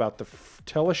show about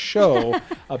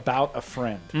about a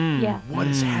friend. Yeah. What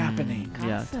is happening?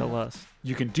 Yeah, Awesome. tell us.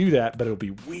 You can do that, but it'll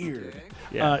be weird.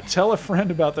 Yeah. Tell a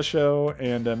friend about the show,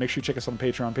 and make sure you check us on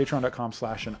Patreon,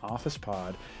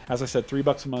 patreon.com/anofficepod. As I said,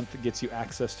 $3 a month gets you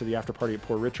access to the after party at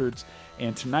Poor Richard's.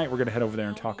 And tonight we're going to head over there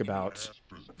and talk about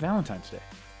Valentine's Day.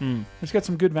 It's got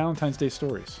some good Valentine's Day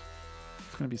stories.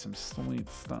 It's going to be some sweet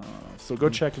stuff. So go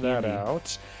check that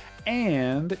out.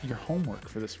 And your homework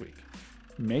for this week.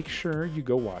 Make sure you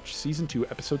go watch Season 2,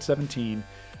 Episode 17,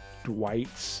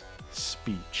 Dwight's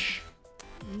Speech.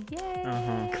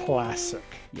 Yay. Classic.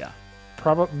 Yeah.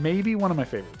 Probably, maybe one of my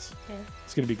favorites. Okay.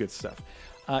 It's going to be good stuff.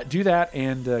 Do that,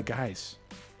 and guys,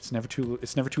 it's never too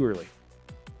early.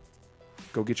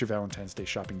 Go get your Valentine's Day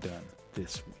shopping done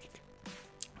this week.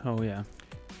 Oh, yeah.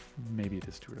 Maybe it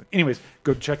is too early. Anyways,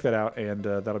 go check that out, and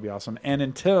that'll be awesome. And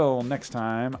until next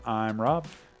time, I'm Rob.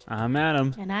 I'm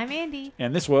Adam. And I'm Andy.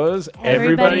 And this was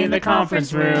Everybody in the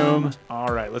Conference Room.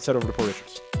 All right, let's head over to Poor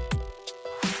Richards.